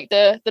about, like,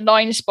 the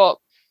 9-spot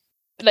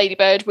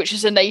ladybird, which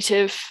is a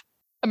native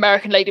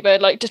American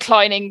ladybird, like,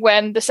 declining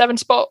when the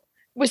 7-spot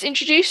was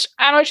introduced.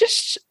 And I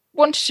just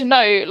wanted to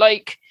know,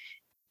 like,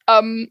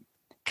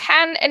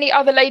 can any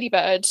other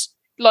ladybirds,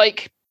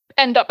 like,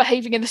 end up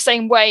behaving in the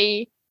same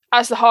way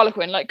as the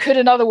harlequin? Like, could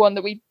another one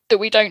that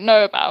we don't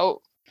know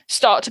about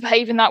start to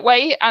behave in that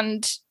way?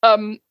 And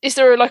is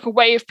there like a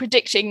way of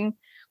predicting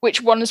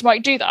which ones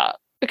might do that?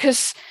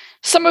 Because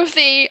some of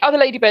the other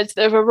ladybirds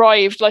that have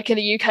arrived, like, in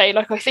the UK,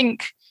 like, I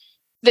think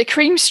the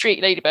Cream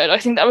Street ladybird, I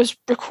think that was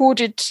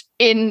recorded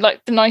in,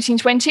 like, the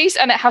 1920s,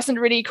 and it hasn't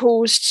really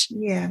caused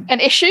an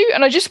issue.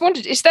 And I just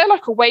wondered, is there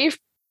like a way of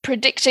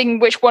predicting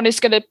which one is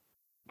going to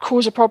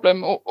cause a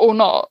problem or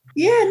not?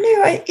 Yeah,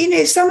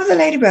 no, some of the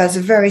ladybirds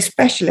are very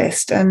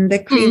specialist, and the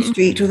Cream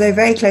Street, although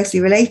very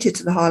closely related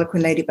to the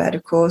harlequin ladybird,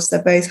 of course,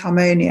 they're both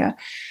Harmonia,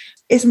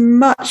 is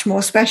much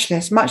more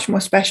specialist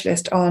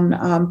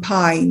on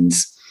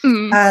pines.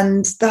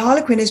 And the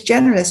harlequin is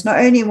generalist, not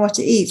only in what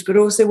it eats, but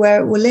also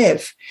where it will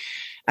live.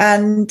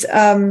 And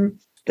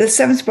the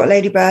seven-spot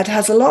ladybird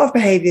has a lot of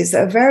behaviors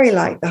that are very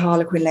like the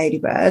harlequin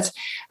ladybird.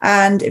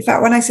 And in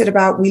fact, when I said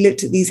we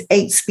looked at these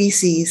 8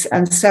 species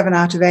and 7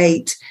 out of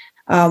 8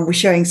 were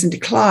showing some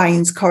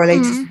declines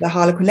correlated to the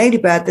harlequin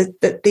ladybird,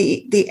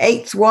 the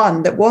 8th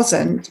one that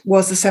wasn't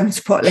was the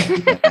seven-spot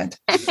ladybird.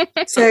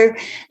 So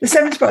the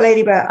seven-spot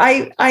ladybird,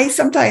 I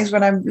sometimes,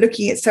 when I'm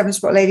looking at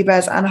seven-spot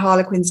ladybirds and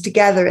harlequins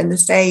together in the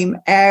same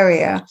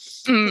area,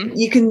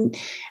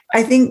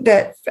 I think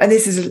that, and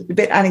this is a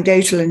bit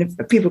anecdotal, and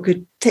if people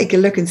could take a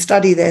look and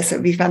study this, it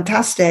would be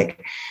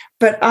fantastic.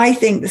 But I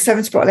think the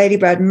seven-spot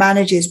ladybird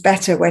manages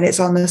better when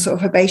it's on the sort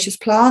of herbaceous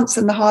plants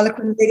than the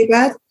harlequin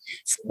ladybird.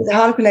 So the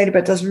harlequin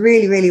ladybird does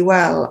really, really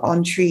well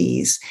on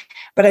trees.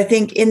 But I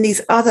think in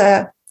these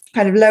other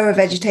kind of lower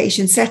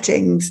vegetation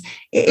settings,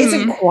 it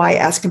isn't quite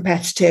as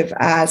competitive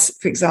as,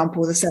 for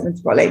example, the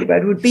seven-spot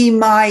ladybird would be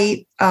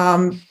my,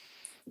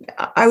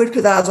 I would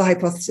put that as a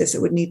hypothesis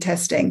that would need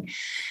testing.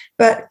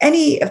 But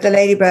any of the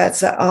ladybirds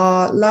that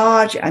are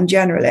large and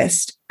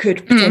generalist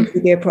could potentially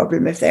be a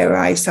problem if they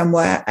arrive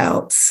somewhere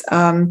else.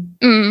 And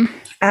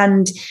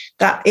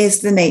that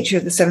is the nature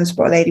of the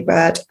seven-spot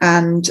ladybird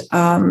and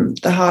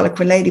the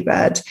harlequin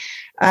ladybird.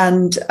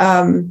 And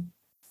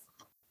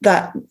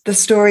that the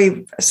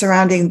story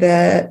surrounding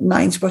the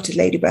 9-spotted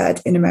ladybird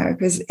in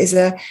America is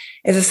a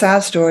sad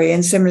story,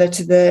 and similar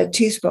to the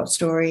 2-spot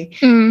story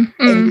in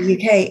the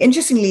UK.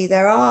 Interestingly,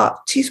 there are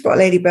 2-spot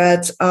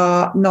ladybirds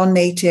are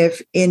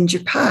non-native in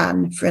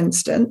Japan, for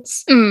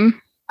instance,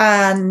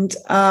 and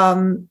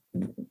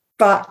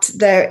but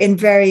they're in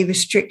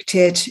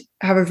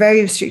have a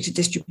very restricted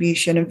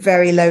distribution and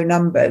very low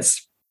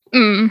numbers.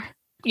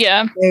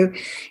 Yeah. So,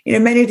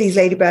 many of these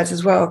ladybirds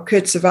as well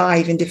could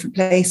survive in different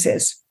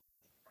places,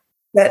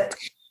 but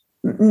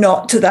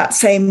not to that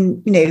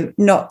same,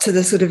 not to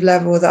the sort of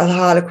level that the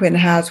harlequin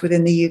has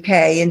within the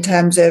UK in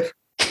terms of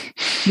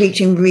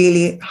reaching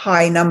really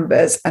high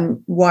numbers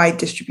and wide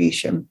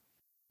distribution.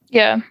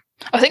 Yeah.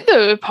 I think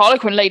the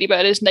harlequin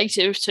ladybird is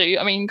native to,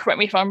 correct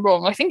me if I'm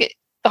wrong, I think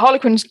the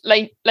harlequin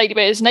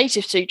ladybird is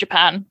native to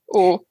Japan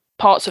or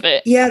parts of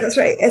it. Yeah, that's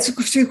right. It's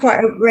through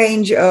quite a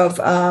range of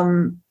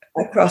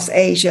across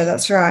Asia,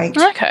 that's right.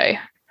 Okay.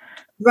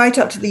 Right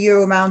up to the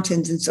Ural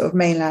Mountains in sort of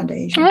mainland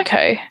Asia.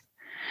 Okay.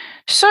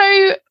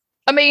 So,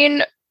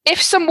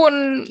 if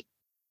someone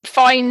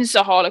finds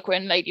a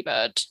harlequin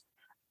ladybird,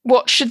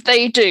 what should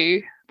they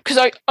do?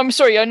 Because I'm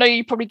sorry, I know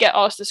you probably get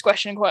asked this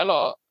question quite a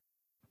lot.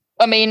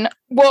 If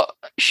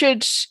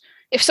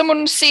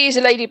someone sees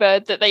a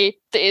ladybird that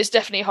is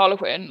definitely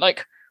harlequin,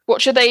 like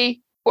what should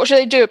they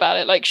do about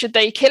it? Like, should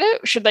they kill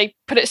it? Should they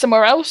put it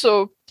somewhere else,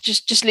 or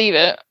just leave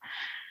it?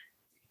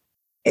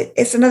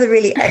 It's another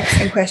really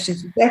excellent question.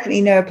 So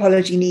definitely no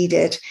apology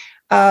needed.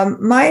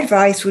 My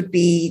advice would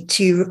be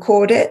to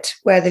record it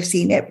where they've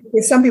seen it,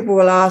 because some people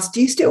will ask,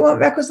 do you still want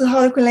records of the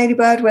harlequin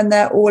ladybird when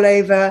they're all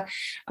over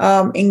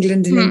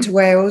England and into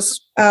Wales?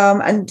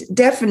 And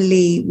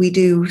definitely we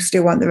do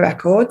still want the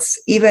records,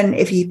 even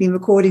if you've been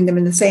recording them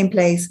in the same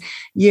place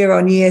year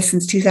on year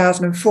since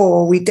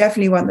 2004, we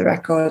definitely want the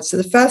records. So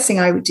the first thing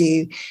I would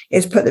do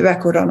is put the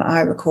record on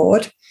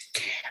iRecord.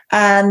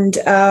 And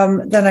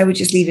then I would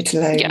just leave it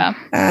alone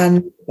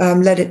and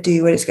let it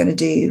do what it's going to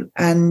do.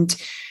 And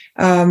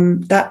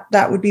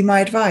that would be my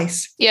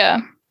advice.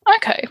 Yeah.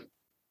 Okay.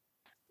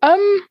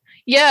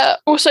 Yeah.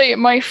 Also,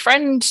 my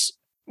friend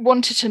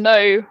wanted to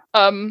know,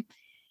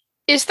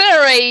 is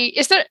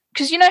there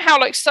because how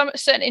like some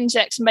certain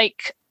insects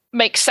make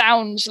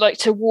sounds like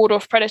to ward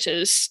off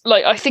predators.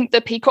 Like I think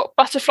the peacock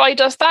butterfly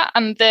does that,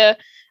 and there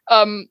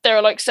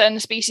are like certain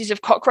species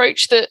of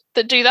cockroach that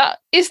do that.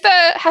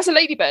 Has a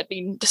ladybird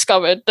been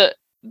discovered that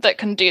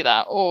can do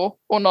that or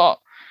not?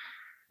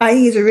 I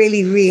think it's a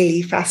really,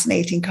 really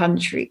fascinating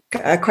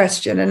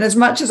question. And as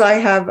much as I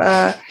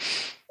have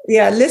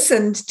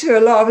listened to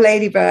a lot of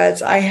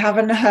ladybirds, I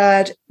haven't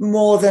heard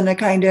more than a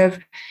kind of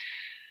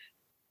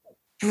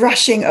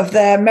brushing of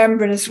their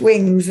membranous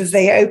wings as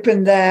they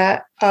open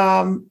their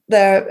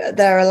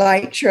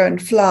elytra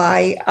and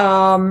fly.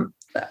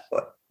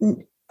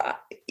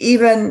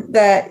 Even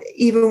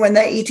when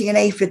they're eating an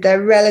aphid,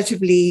 they're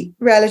relatively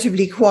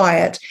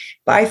quiet.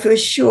 But I feel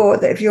sure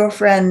that if your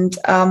friend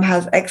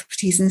has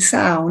expertise in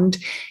sound,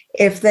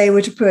 if they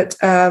were to put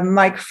a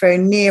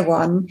microphone near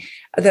one,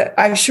 that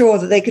I'm sure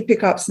that they could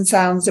pick up some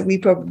sounds that we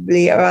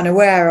probably are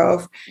unaware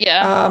of.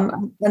 Yeah.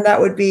 And that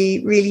would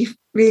be really,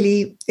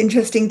 really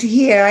interesting to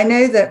hear. I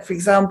know that, for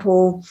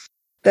example,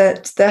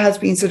 that there has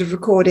been sort of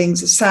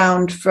recordings of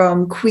sound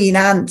from queen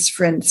ants,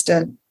 for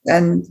instance,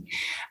 and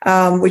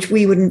which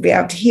we wouldn't be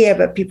able to hear,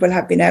 but people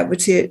have been able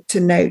to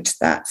note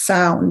that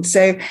sound.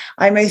 So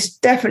I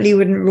most definitely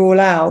wouldn't rule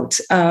out.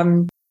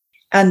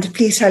 And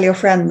please tell your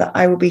friend that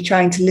I will be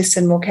trying to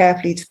listen more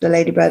carefully to the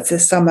ladybirds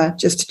this summer,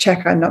 just to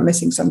check I'm not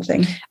missing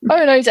something.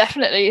 Oh no,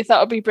 definitely, that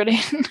would be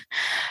brilliant.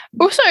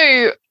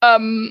 Also,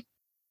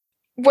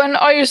 when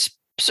I was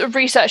sort of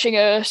researching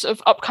a sort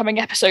of upcoming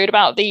episode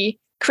about the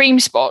cream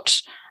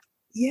spot,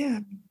 yeah,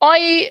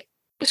 I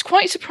was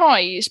quite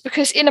surprised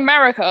because in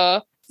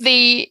America,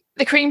 the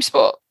cream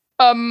spot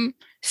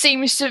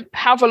seems to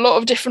have a lot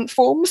of different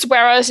forms,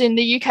 whereas in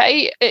the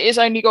UK it has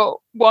only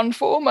got one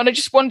form. And I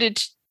just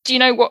wondered, do you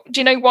know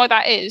why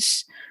that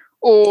is?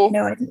 Or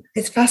no,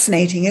 it's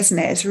fascinating, isn't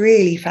it? It's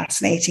really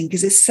fascinating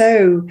because it's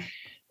so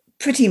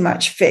pretty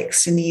much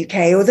fixed in the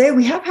UK. Although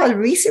we have had a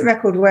recent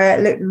record where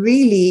it looked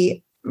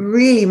really,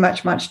 really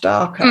much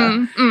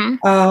darker.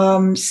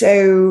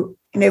 So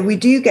we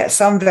do get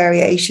some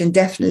variation,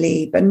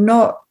 definitely, but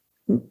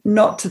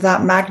not to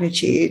that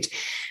magnitude.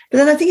 But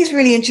then I think it's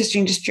really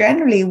interesting, just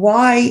generally,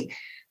 why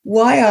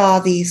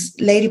are these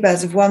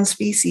ladybirds of one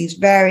species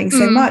varying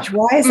so much?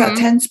 Why is that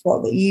 10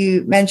 spot that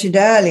you mentioned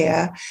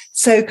earlier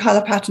so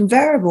color pattern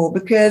variable?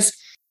 Because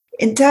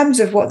in terms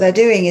of what they're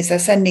doing is they're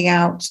sending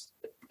out,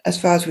 as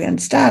far as we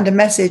understand, a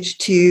message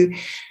to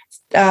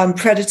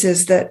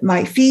predators that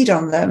might feed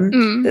on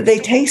them that they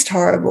taste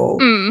horrible.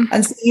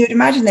 And so you'd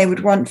imagine they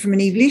would want, from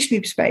an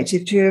evolutionary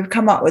perspective, to have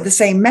come up with the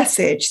same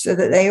message so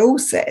that they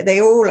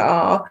all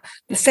are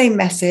the same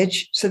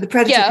message, so the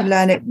predator can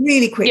learn it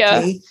really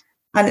quickly.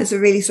 And it's a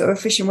really sort of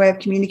efficient way of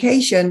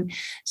communication.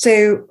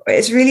 So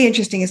it's really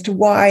interesting as to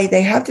why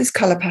they have this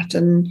color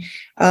pattern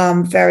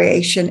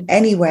variation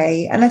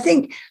anyway. And I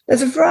think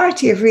there's a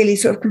variety of really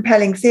sort of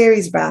compelling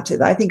theories about it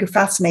that I think are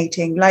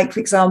fascinating. Like,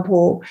 for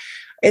example,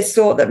 it's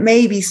thought that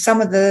maybe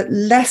some of the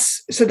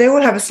less, so they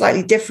all have a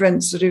slightly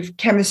different sort of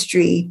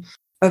chemistry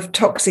of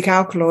toxic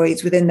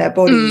alkaloids within their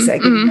bodies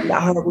that give them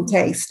that horrible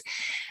taste.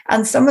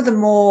 And some of the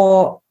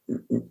more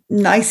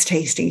nice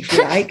tasting, if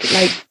you like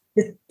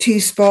the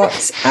 2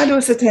 spots and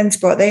also 10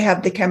 spot, they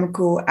have the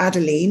chemical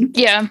adenine.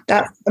 Yeah.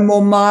 That's a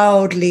more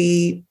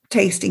mildly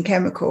tasting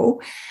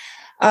chemical.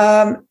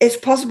 It's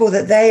possible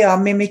that they are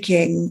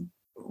mimicking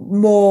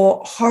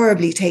more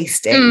horribly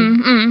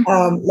tasting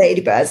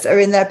ladybirds that are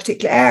in their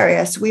particular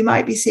area. So we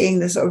might be seeing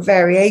the sort of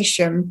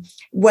variation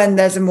when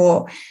there's a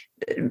more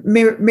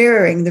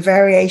mirroring the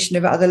variation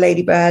of other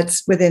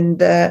ladybirds within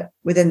the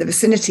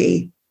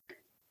vicinity.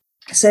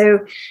 So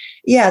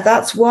yeah,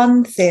 that's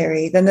one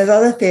theory. Then there's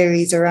other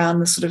theories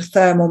around the sort of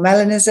thermal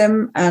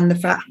melanism and the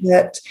fact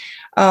that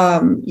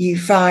you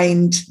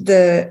find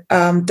the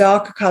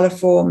darker color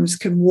forms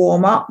can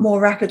warm up more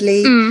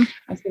rapidly. And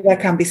so there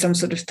can be some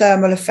sort of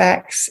thermal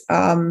effects.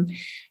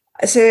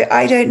 So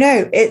I don't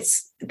know.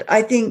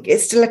 I think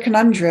it's still a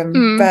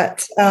conundrum,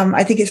 but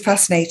I think it's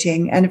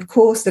fascinating. And of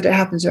course, that it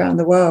happens around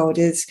the world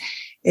is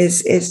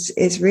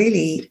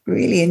really,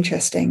 really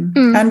interesting,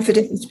 and for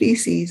different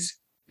species.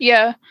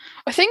 Yeah,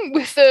 I think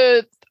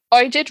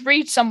I did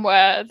read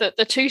somewhere that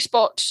the 2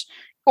 spots,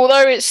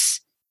 although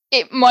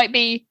it might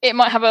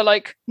have a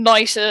like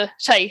nicer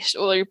taste,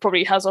 although it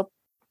probably has a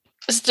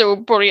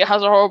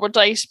horrible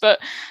taste. But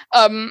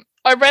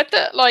I read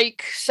that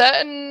like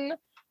certain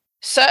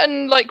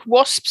like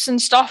wasps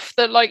and stuff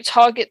that like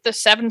target the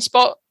 7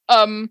 spot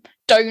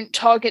don't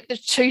target the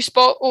 2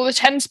 spot or the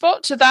 10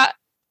 spot to that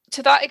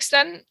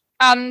extent.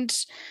 And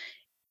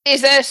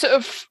is there sort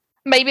of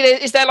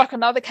is there like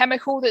another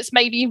chemical that's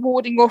maybe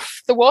warding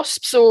off the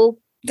wasps? Or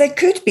there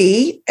could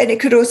be, and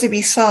it could also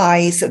be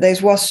size, that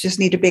those wasps just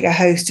need a bigger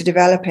host to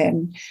develop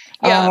in.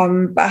 Yeah.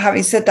 But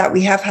having said that,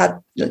 we have had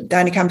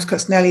Dinocampus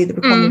coccinelli, the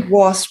becoming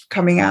wasp,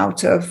 coming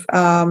out of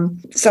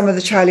some of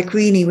the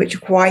Chiloquini, which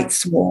are quite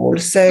small.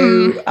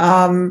 So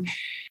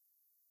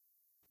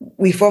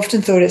we've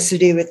often thought it's to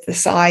do with the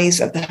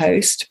size of the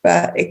host,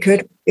 but it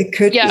could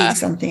be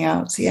something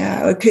else.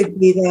 Yeah, or it could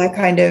be their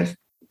kind of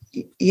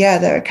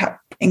their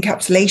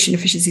encapsulation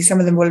efficiency. Some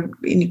of them will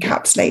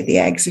encapsulate the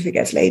eggs if it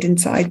gets laid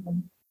inside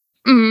them.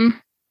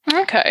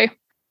 Okay.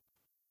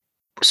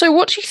 So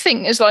what do you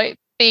think is like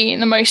been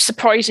the most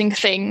surprising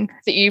thing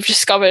that you've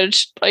discovered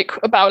like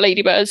about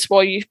ladybirds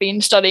while you've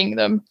been studying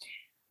them?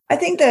 I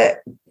think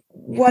that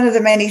one of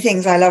the many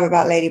things I love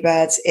about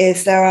ladybirds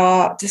is there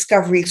are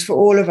discoveries for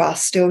all of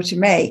us still to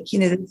make.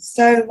 There's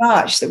so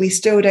much that we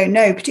still don't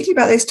know, particularly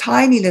about those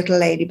tiny little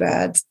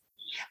ladybirds.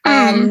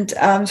 And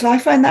so I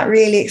find that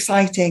really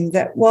exciting,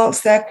 that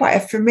whilst they're quite a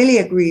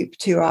familiar group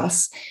to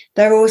us,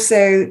 they're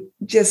also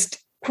just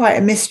quite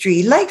a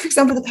mystery. Like, for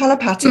example, the color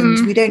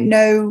patterns. We don't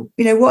know,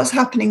 what's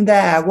happening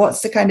there.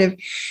 What's the kind of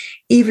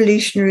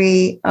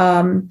evolutionary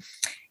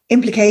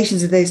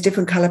implications of those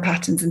different color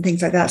patterns and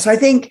things like that. So I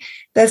think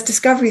there's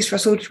discoveries for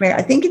us all to make.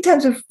 I think in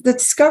terms of the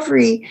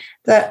discovery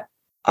that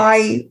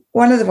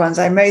one of the ones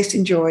I most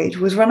enjoyed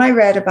was when I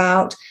read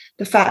about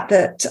the fact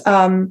that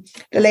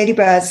the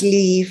ladybirds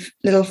leave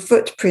little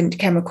footprint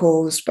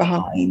chemicals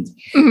behind.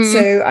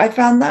 So I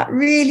found that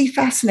really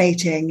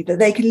fascinating, that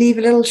they can leave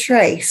a little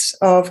trace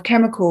of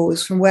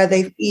chemicals from where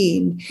they've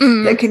been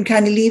that can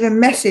kind of leave a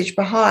message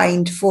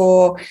behind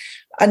for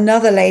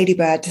another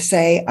ladybird to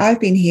say, I've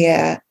been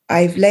here,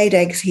 I've laid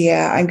eggs here,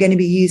 I'm going to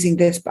be using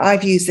this,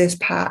 I've used this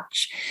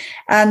patch.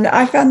 And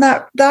I found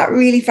that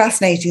really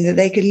fascinating, that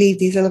they could leave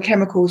these little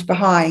chemicals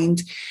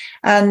behind.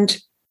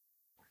 And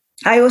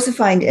I also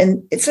find,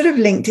 and it's sort of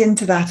linked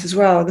into that as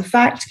well, the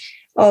fact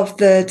of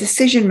the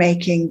decision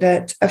making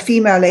that a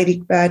female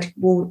ladybird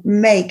will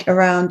make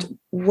around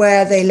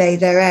where they lay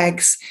their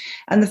eggs,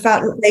 and the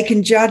fact that they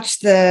can judge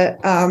the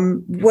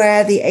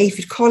where the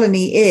aphid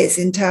colony is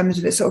in terms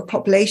of its sort of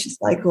population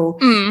cycle.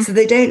 So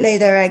they don't lay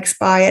their eggs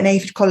by an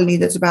aphid colony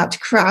that's about to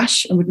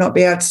crash and would not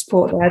be able to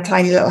support their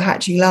tiny little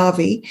hatching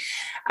larvae.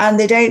 And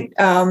they don't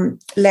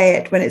lay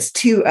it when it's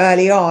too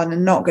early on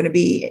and not going to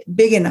be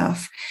big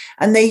enough.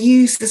 And they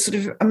use the sort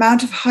of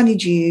amount of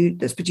honeydew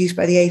that's produced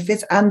by the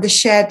aphids and the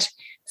shed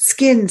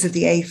skins of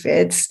the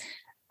aphids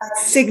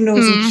as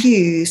signals and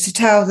cues to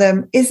tell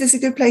them, is this a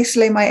good place to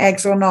lay my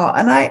eggs or not?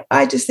 And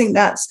I just think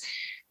that's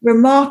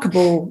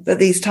remarkable that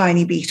these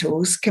tiny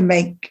beetles can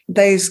make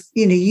those,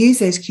 use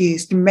those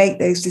cues to make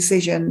those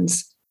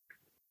decisions.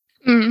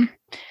 I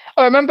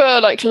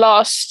remember like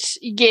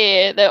last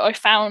year that I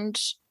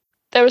found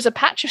there was a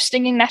patch of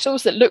stinging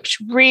nettles that looked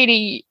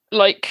really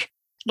like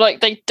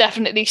they'd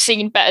definitely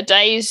seen better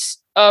days.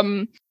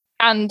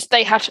 And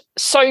they had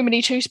so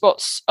many two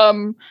spots,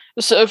 so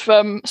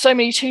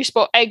many two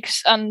spot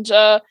eggs and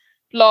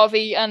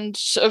larvae and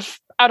sort of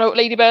adult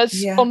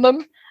ladybirds on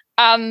them.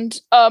 And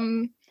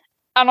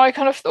I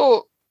kind of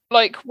thought,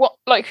 like, what,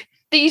 like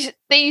these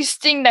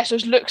sting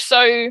nettles look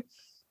so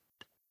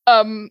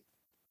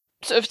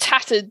sort of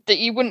tattered that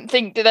you wouldn't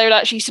think that they would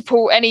actually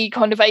support any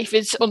kind of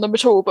aphids on them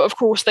at all. But of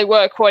course they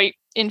were quite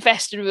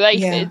infested with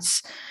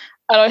aphids.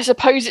 And I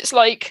suppose it's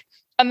like,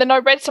 and then I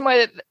read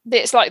somewhere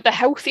that it's like the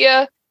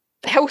healthier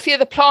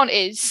the plant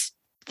is,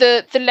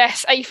 the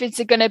less aphids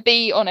are going to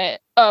be on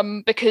it,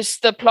 because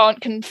the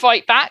plant can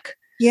fight back.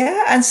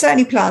 Yeah, and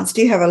certainly plants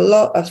do have a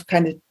lot of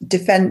kind of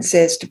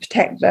defenses to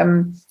protect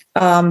them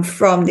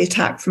from the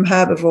attack from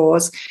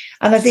herbivores.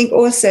 And I think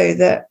also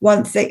that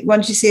once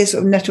you see a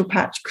sort of nettle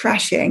patch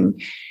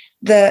crashing,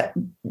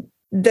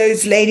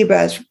 those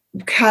ladybirds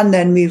can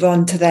then move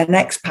on to their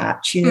next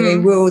patch. They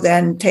will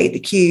then take the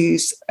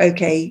cues.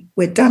 Okay,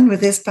 we're done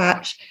with this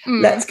patch.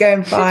 Let's go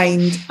and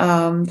find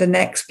the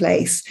next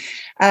place.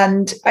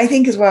 And I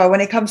think as well,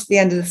 when it comes to the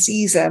end of the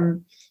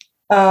season,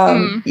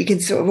 you can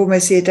sort of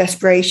almost see a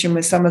desperation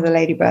with some of the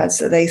ladybirds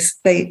that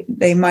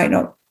they might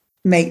not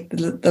make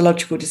the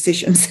logical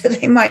decisions that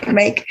they might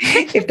make,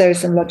 if there is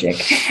some logic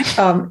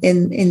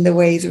in the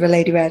ways of a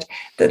ladybird,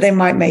 that they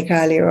might make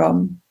earlier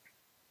on.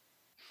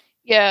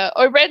 Yeah,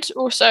 I read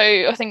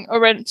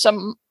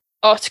some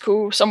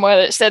article somewhere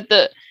that said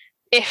that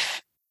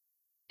if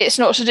it's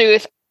not to do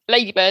with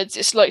ladybirds,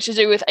 it's like to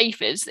do with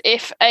aphids.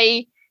 If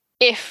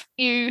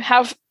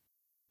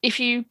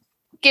you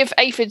give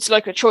aphids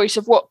like a choice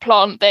of what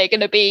plant they're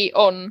going to be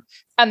on,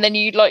 and then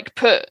you like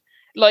put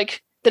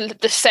like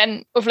the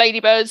scent of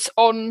ladybirds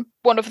on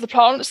one of the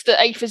plants,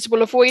 the aphids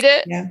will avoid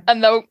it,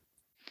 and they'll.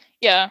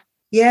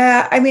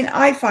 Yeah, I mean,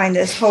 I find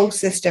this whole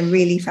system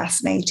really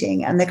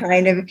fascinating, and the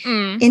kind of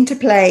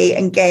interplay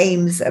and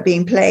games that are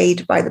being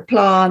played by the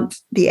plant,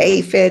 the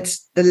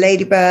aphids, the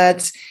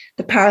ladybirds,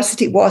 the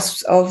parasitic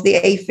wasps of the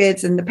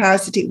aphids and the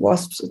parasitic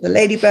wasps of the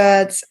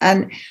ladybirds,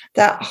 and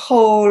that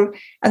whole,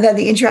 and then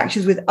the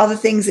interactions with other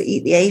things that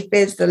eat the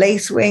aphids, the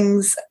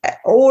lacewings,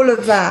 all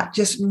of that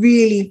just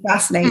really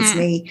fascinates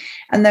me.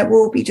 And there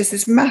will be just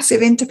this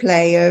massive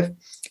interplay of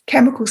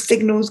chemical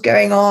signals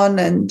going on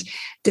and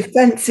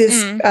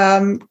defenses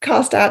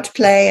cast out to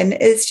play, and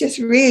it's just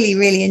really,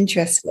 really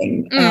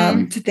interesting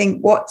to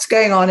think what's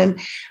going on. And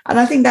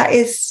I think that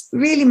is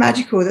really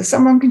magical, that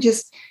someone can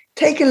just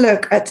take a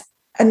look at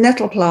a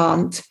nettle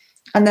plant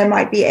and there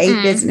might be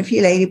aphids and a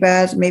few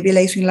ladybirds, maybe a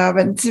lacewing larva,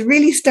 and to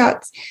really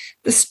start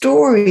the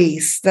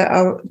stories that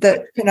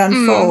can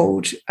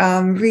unfold.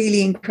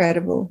 Really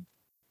incredible.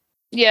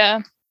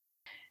 Yeah,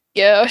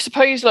 I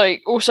suppose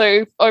like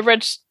also I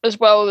read as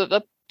well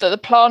that the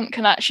plant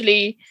can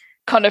actually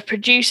kind of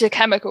produce a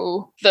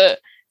chemical that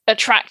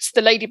attracts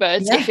the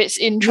ladybirds if it's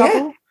in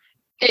trouble.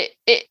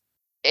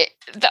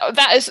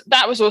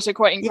 That was also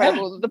quite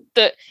incredible.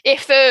 That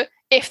if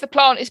the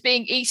plant is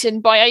being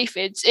eaten by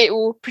aphids, it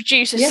will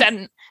produce a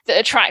scent that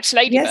attracts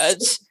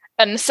ladybirds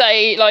and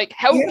say like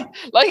help.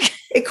 Like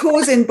it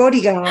calls in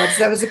bodyguards.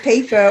 There was a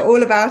paper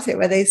all about it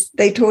where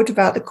they talked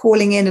about the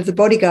calling in of the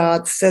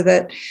bodyguards, so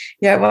that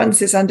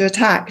once it's under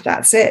attack,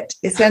 that's it.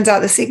 It sends out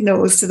the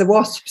signals to the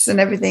wasps and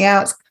everything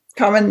else.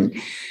 Come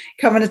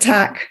and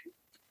attack.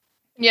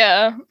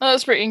 Yeah,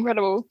 that's pretty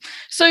incredible.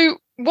 So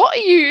what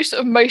are you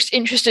sort of most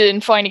interested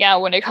in finding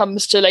out when it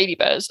comes to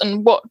ladybirds,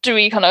 and what do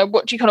you kind of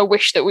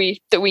wish that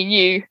we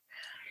knew?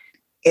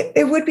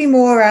 It would be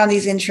more around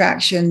these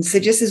interactions. So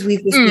just as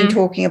we've just been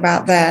talking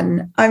about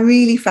then, I'm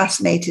really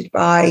fascinated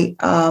by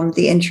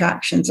the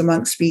interactions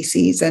amongst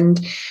species. And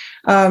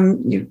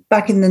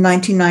back in the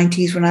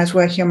 1990s, when I was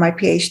working on my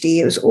PhD,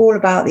 it was all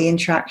about the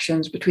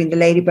interactions between the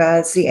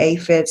ladybirds, the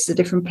aphids, the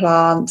different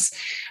plants,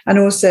 and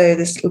also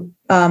this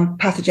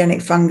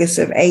pathogenic fungus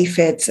of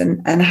aphids,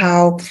 and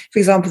how, for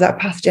example, that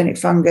pathogenic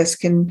fungus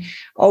can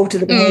alter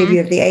the behavior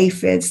of the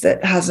aphids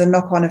that has a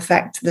knock-on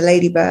effect to the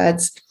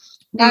ladybirds.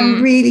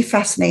 I'm really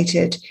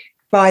fascinated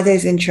by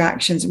those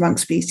interactions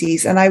amongst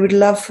species, and I would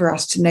love for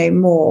us to know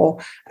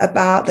more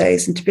about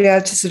those and to be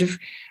able to sort of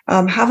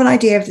have an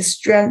idea of the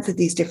strength of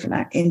these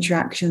different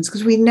interactions,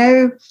 because we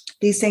know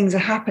these things are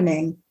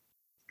happening.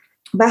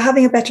 But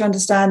having a better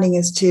understanding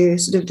as to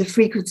sort of the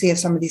frequency of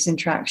some of these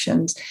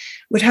interactions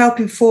would help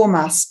inform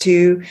us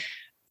to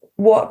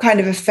what kind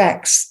of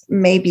effects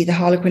maybe the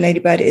Harlequin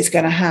ladybird is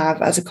going to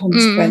have as a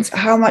consequence.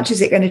 How much is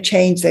it going to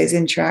change those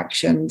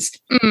interactions?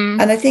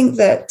 And I think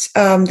that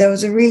there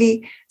was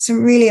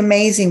some really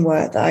amazing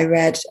work that I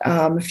read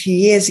a few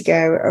years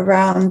ago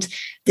around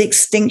the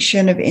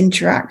extinction of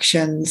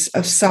interactions,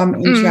 of some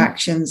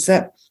interactions,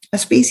 that a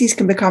species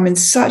can become in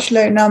such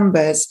low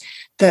numbers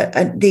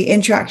that the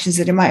interactions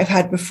that it might have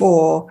had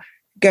before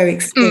go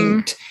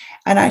extinct.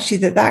 And actually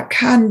that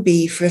can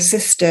be for a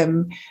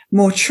system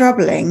more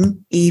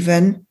troubling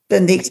even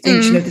than the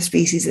extinction of the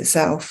species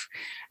itself.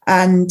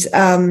 And,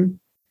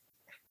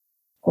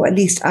 or at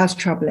least as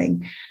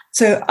troubling.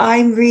 So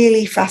I'm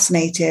really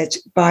fascinated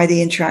by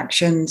the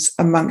interactions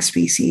amongst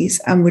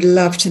species and would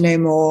love to know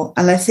more.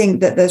 And I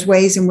think that there's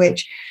ways in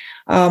which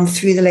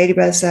through the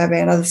Ladybird Survey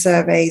and other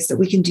surveys that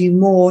we can do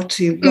more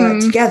to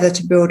work together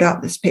to build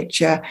up this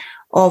picture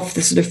of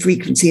the sort of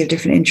frequency of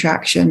different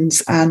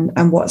interactions and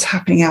what's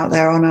happening out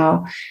there on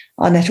our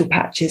nettle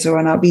patches or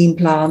on our bean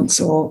plants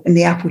or in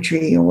the apple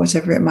tree or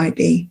whatever it might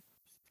be.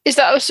 Is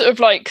that sort of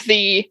like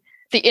the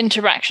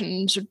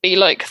interactions would be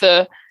like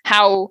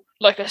how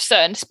like a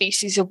certain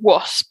species of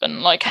wasp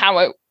and like how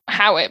it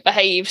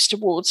behaves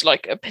towards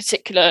like a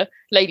particular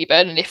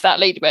ladybird, and if that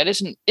ladybird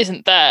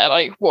isn't there,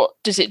 like what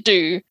does it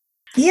do?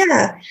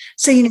 Yeah.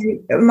 So,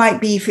 it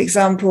might be, for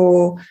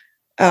example,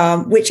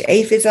 which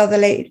aphids are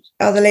the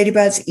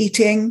ladybirds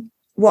eating?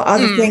 What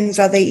other things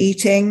are they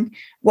eating?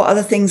 What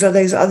other things are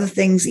those other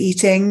things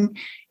eating?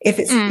 If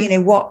it's,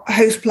 what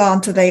host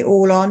plant are they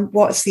all on?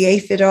 What's the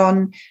aphid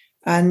on?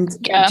 And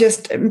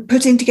just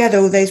putting together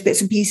all those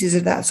bits and pieces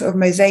of that sort of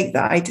mosaic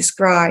that I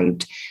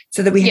described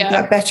so that we have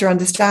that better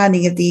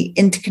understanding of the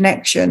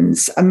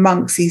interconnections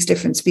amongst these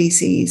different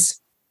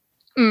species.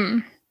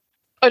 I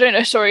don't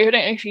know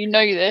if you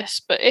know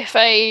this, but if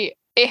a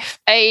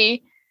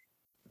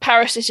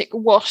parasitic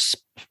wasp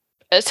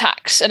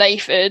attacks an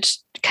aphid,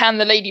 can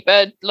the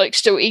ladybird like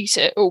still eat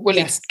it, or will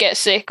it get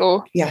sick?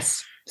 Or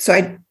yes.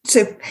 So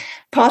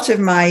part of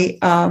my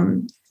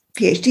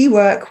PhD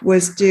work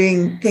was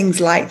doing things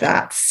like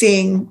that,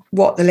 seeing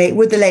would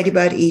the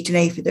ladybird eat an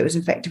aphid that was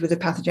infected with a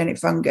pathogenic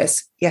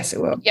fungus? Yes,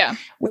 it will. Yeah,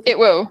 it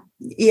will.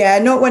 Yeah,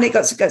 not when it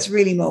gets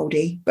really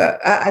moldy,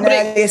 but at an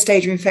earlier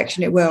stage of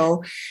infection, it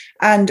will.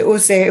 And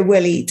also it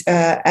will eat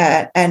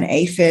an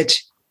aphid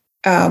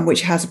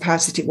which has a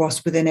parasitic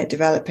wasp within it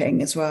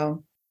developing as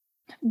well.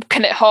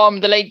 Can it harm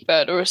the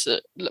ladybird, or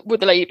would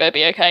the ladybird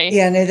be okay?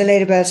 Yeah, no, the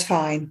ladybird's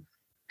fine.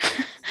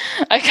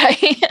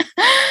 Okay.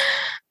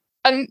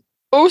 And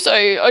also,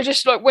 I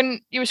just like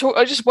when you were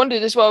talking, I just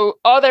wondered as well,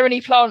 are there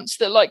any plants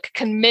that like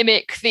can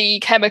mimic the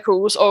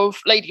chemicals of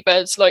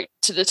ladybirds like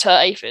to deter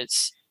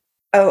aphids?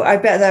 Oh, I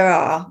bet there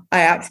are. I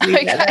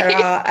absolutely bet there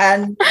are.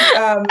 And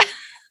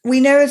we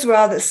know as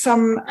well that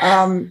some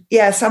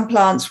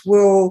plants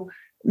will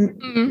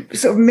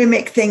sort of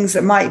mimic things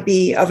that might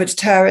be of a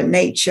deterrent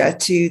nature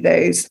to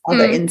those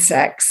other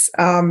insects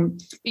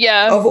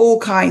of all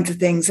kinds of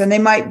things. And they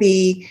might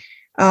be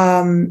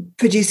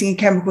producing a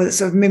chemical that's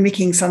sort of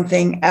mimicking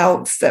something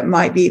else that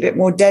might be a bit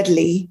more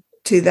deadly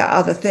to that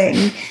other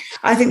thing.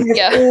 I think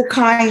there's all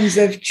kinds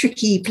of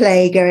tricky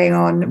play going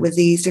on with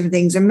these different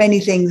things, and many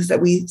things that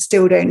we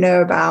still don't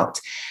know about.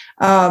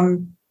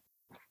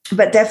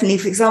 But definitely,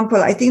 for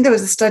example, I think there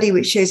was a study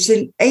which shows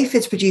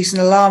aphids produce an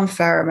alarm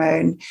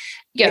pheromonone,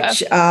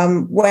 which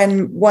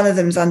when one of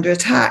them's under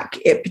attack,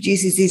 it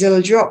produces these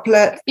little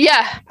droplets.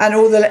 Yeah. And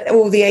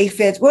all the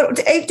aphids,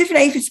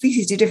 different aphid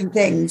species do different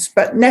things,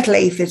 but nettle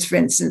aphids, for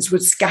instance,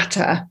 would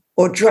scatter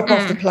or drop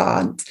off the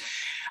plant.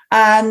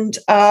 And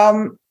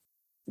it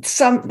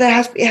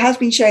has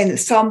been shown that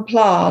some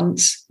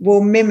plants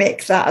will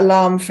mimic that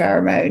alarm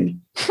pheromone.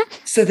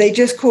 So they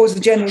just cause a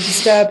general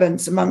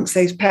disturbance amongst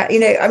those pets.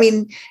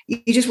 You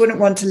just wouldn't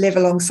want to live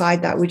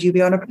alongside that, would you?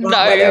 Be on a plant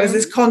where there was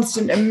this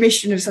constant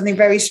emission of something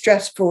very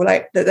stressful,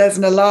 like that there's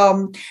an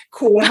alarm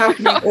call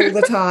happening all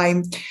the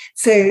time.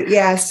 So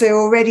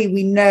already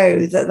we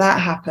know that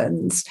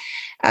happens.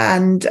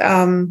 And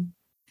I'm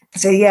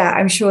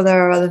sure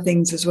there are other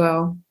things as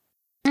well.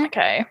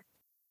 Okay.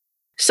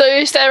 So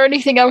is there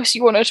anything else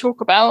you want to talk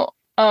about?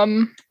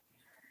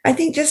 I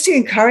think just to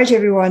encourage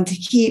everyone to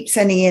keep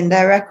sending in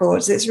their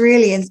records. It's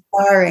really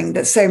inspiring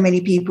that so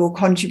many people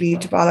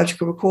contribute to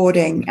biological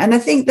recording. And I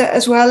think that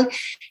as well,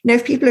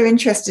 if people are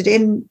interested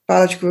in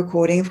biological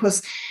recording, of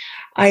course,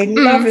 I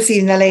love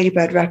receiving their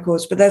ladybird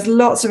records, but there's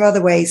lots of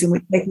other ways in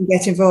which they can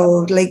get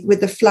involved, like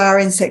with the flower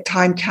insect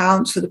time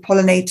counts for the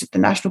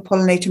National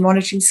Pollinator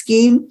Monitoring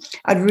Scheme.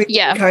 I'd really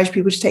encourage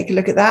people to take a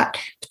look at that,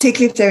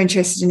 particularly if they're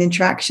interested in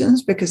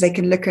interactions, because they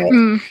can look at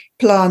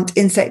plant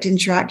insect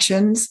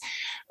interactions.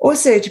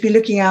 Also, to be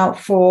looking out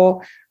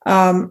for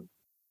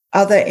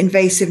other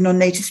invasive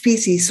non-native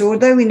species. So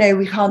although we know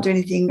we can't do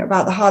anything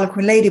about the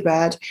Harlequin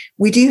ladybird,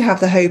 we do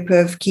have the hope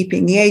of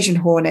keeping the Asian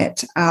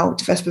hornet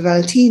out, Vespa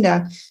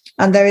velutina,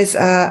 And there is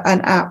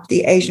an app,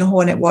 the Asian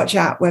Hornet Watch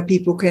app, where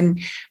people can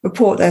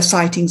report their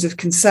sightings of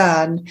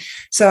concern.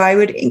 So I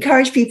would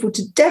encourage people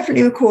to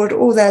definitely record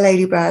all their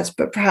ladybirds,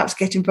 but perhaps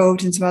get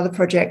involved in some other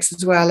projects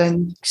as well.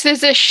 And so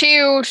there's a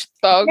shield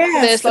bug.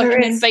 Yes, there's like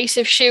an is.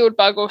 invasive shield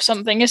bug or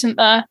something, isn't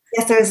there?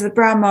 Yes, there is the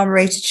brown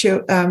marmorated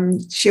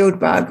shield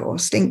bug or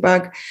stink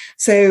bug.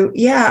 So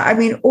yeah, I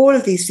mean, all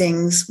of these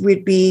things,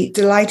 we'd be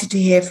delighted to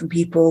hear from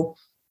people.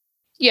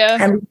 Yeah.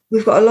 And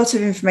we've got a lot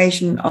of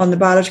information on the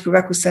Biological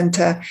Records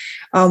Centre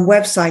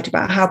website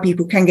about how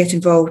people can get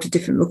involved with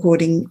different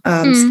recording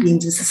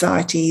schemes and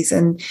societies.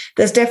 And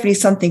there's definitely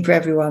something for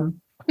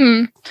everyone.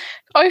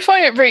 I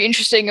find it very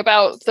interesting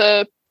about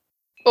the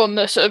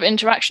sort of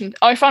interaction.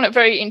 I find it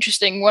very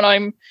interesting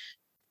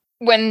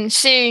when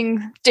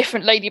seeing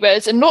different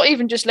ladybirds, and not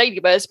even just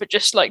ladybirds, but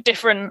just like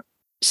different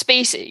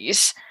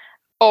species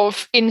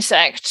of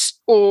insects,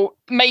 or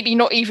maybe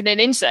not even an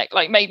insect,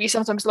 like maybe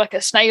sometimes like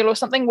a snail or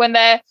something, when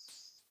they're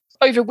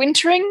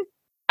overwintering.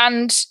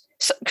 And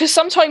because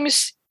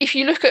sometimes if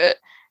you look at,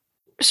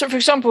 so for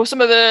example,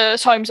 some of the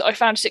times I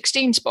found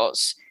 16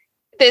 spots,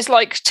 there's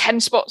like 10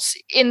 spots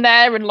in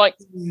there and like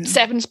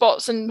 7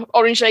 spots and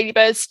orange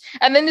ladybirds.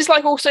 And then there's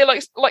like also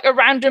like a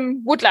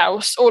random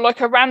woodlouse or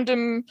like a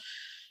random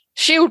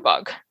shield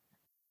bug.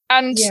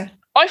 And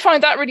I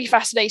find that really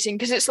fascinating,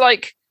 because it's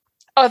like,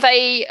 are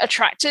they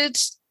attracted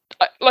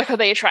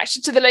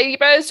to the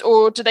ladybirds,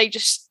 or do they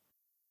just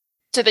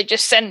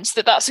sense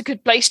that that's a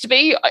good place to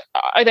be?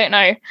 I don't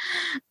know.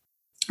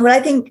 Well,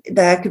 I think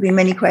there could be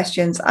many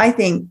questions. I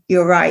think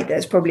you're right.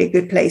 There's probably a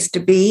good place to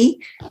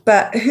be,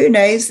 but who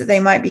knows that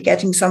they might be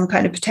getting some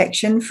kind of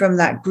protection from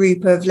that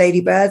group of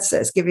ladybirds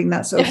that's giving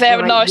that sort of. If they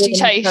have a nasty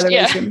taste,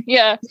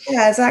 yeah,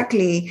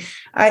 exactly.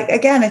 I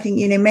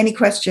think many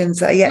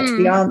questions are yet to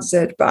be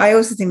answered, but I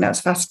also think that's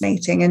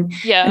fascinating. And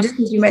just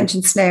as you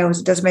mentioned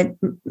snails, it does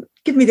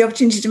give me the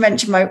opportunity to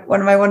mention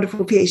one of my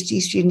wonderful PhD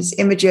students,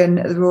 Imogen,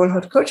 at the Royal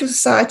Horticultural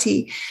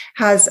Society,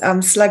 has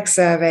slug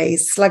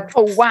surveys.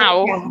 Oh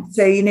wow!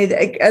 So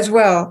as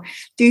well,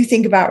 do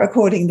think about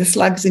recording the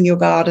slugs in your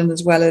garden,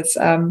 as well as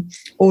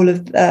all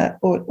of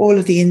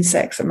the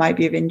insects that might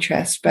be of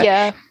interest. But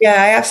I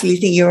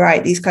absolutely think you're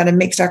right. These kind of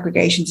mixed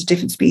aggregations of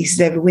different species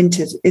over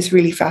winter is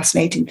really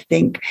fascinating to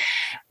think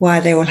why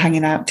they're all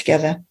hanging out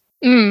together.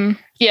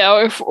 Yeah,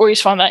 I've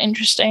always found that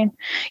interesting.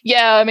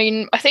 Yeah, I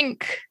mean, I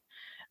think.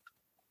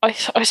 I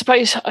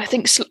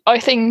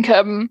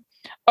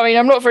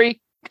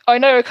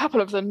know a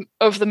couple of them,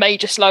 of the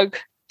major slug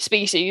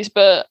species,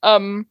 but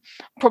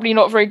probably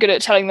not very good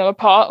at telling them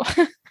apart.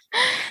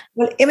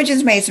 Well,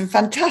 Imogen's made some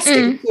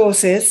fantastic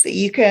resources that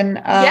you can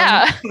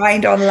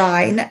find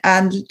online,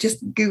 and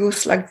just Google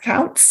slug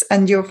counts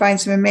and you'll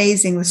find some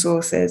amazing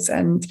resources.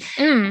 And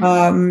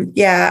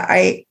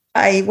I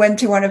went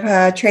to one of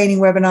her training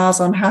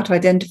webinars on how to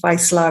identify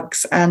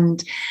slugs,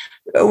 and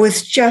it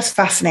was just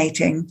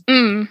fascinating.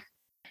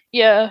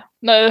 Yeah,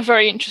 no,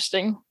 very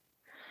interesting.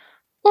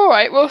 All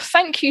right, well,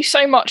 thank you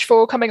so much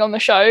for coming on the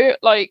show.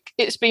 Like,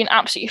 it's been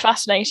absolutely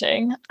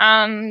fascinating,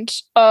 and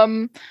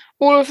all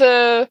of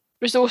the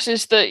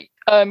resources that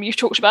you've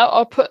talked about,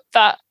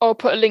 I'll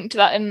put a link to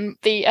that in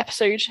the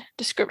episode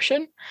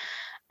description.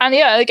 And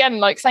again,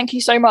 like, thank you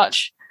so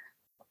much.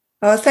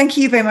 Oh, thank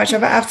you very much.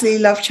 I've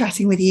absolutely loved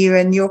chatting with you,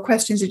 and your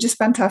questions are just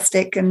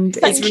fantastic. And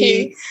it's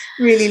really,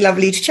 really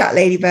lovely to chat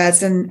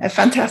ladybirds, and a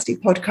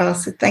fantastic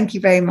podcast. So thank you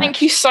very much.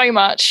 Thank you so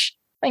much.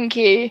 Thank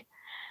you.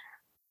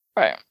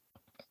 Right.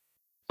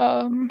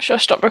 Should I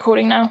stop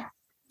recording now?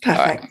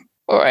 Perfect.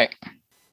 All right.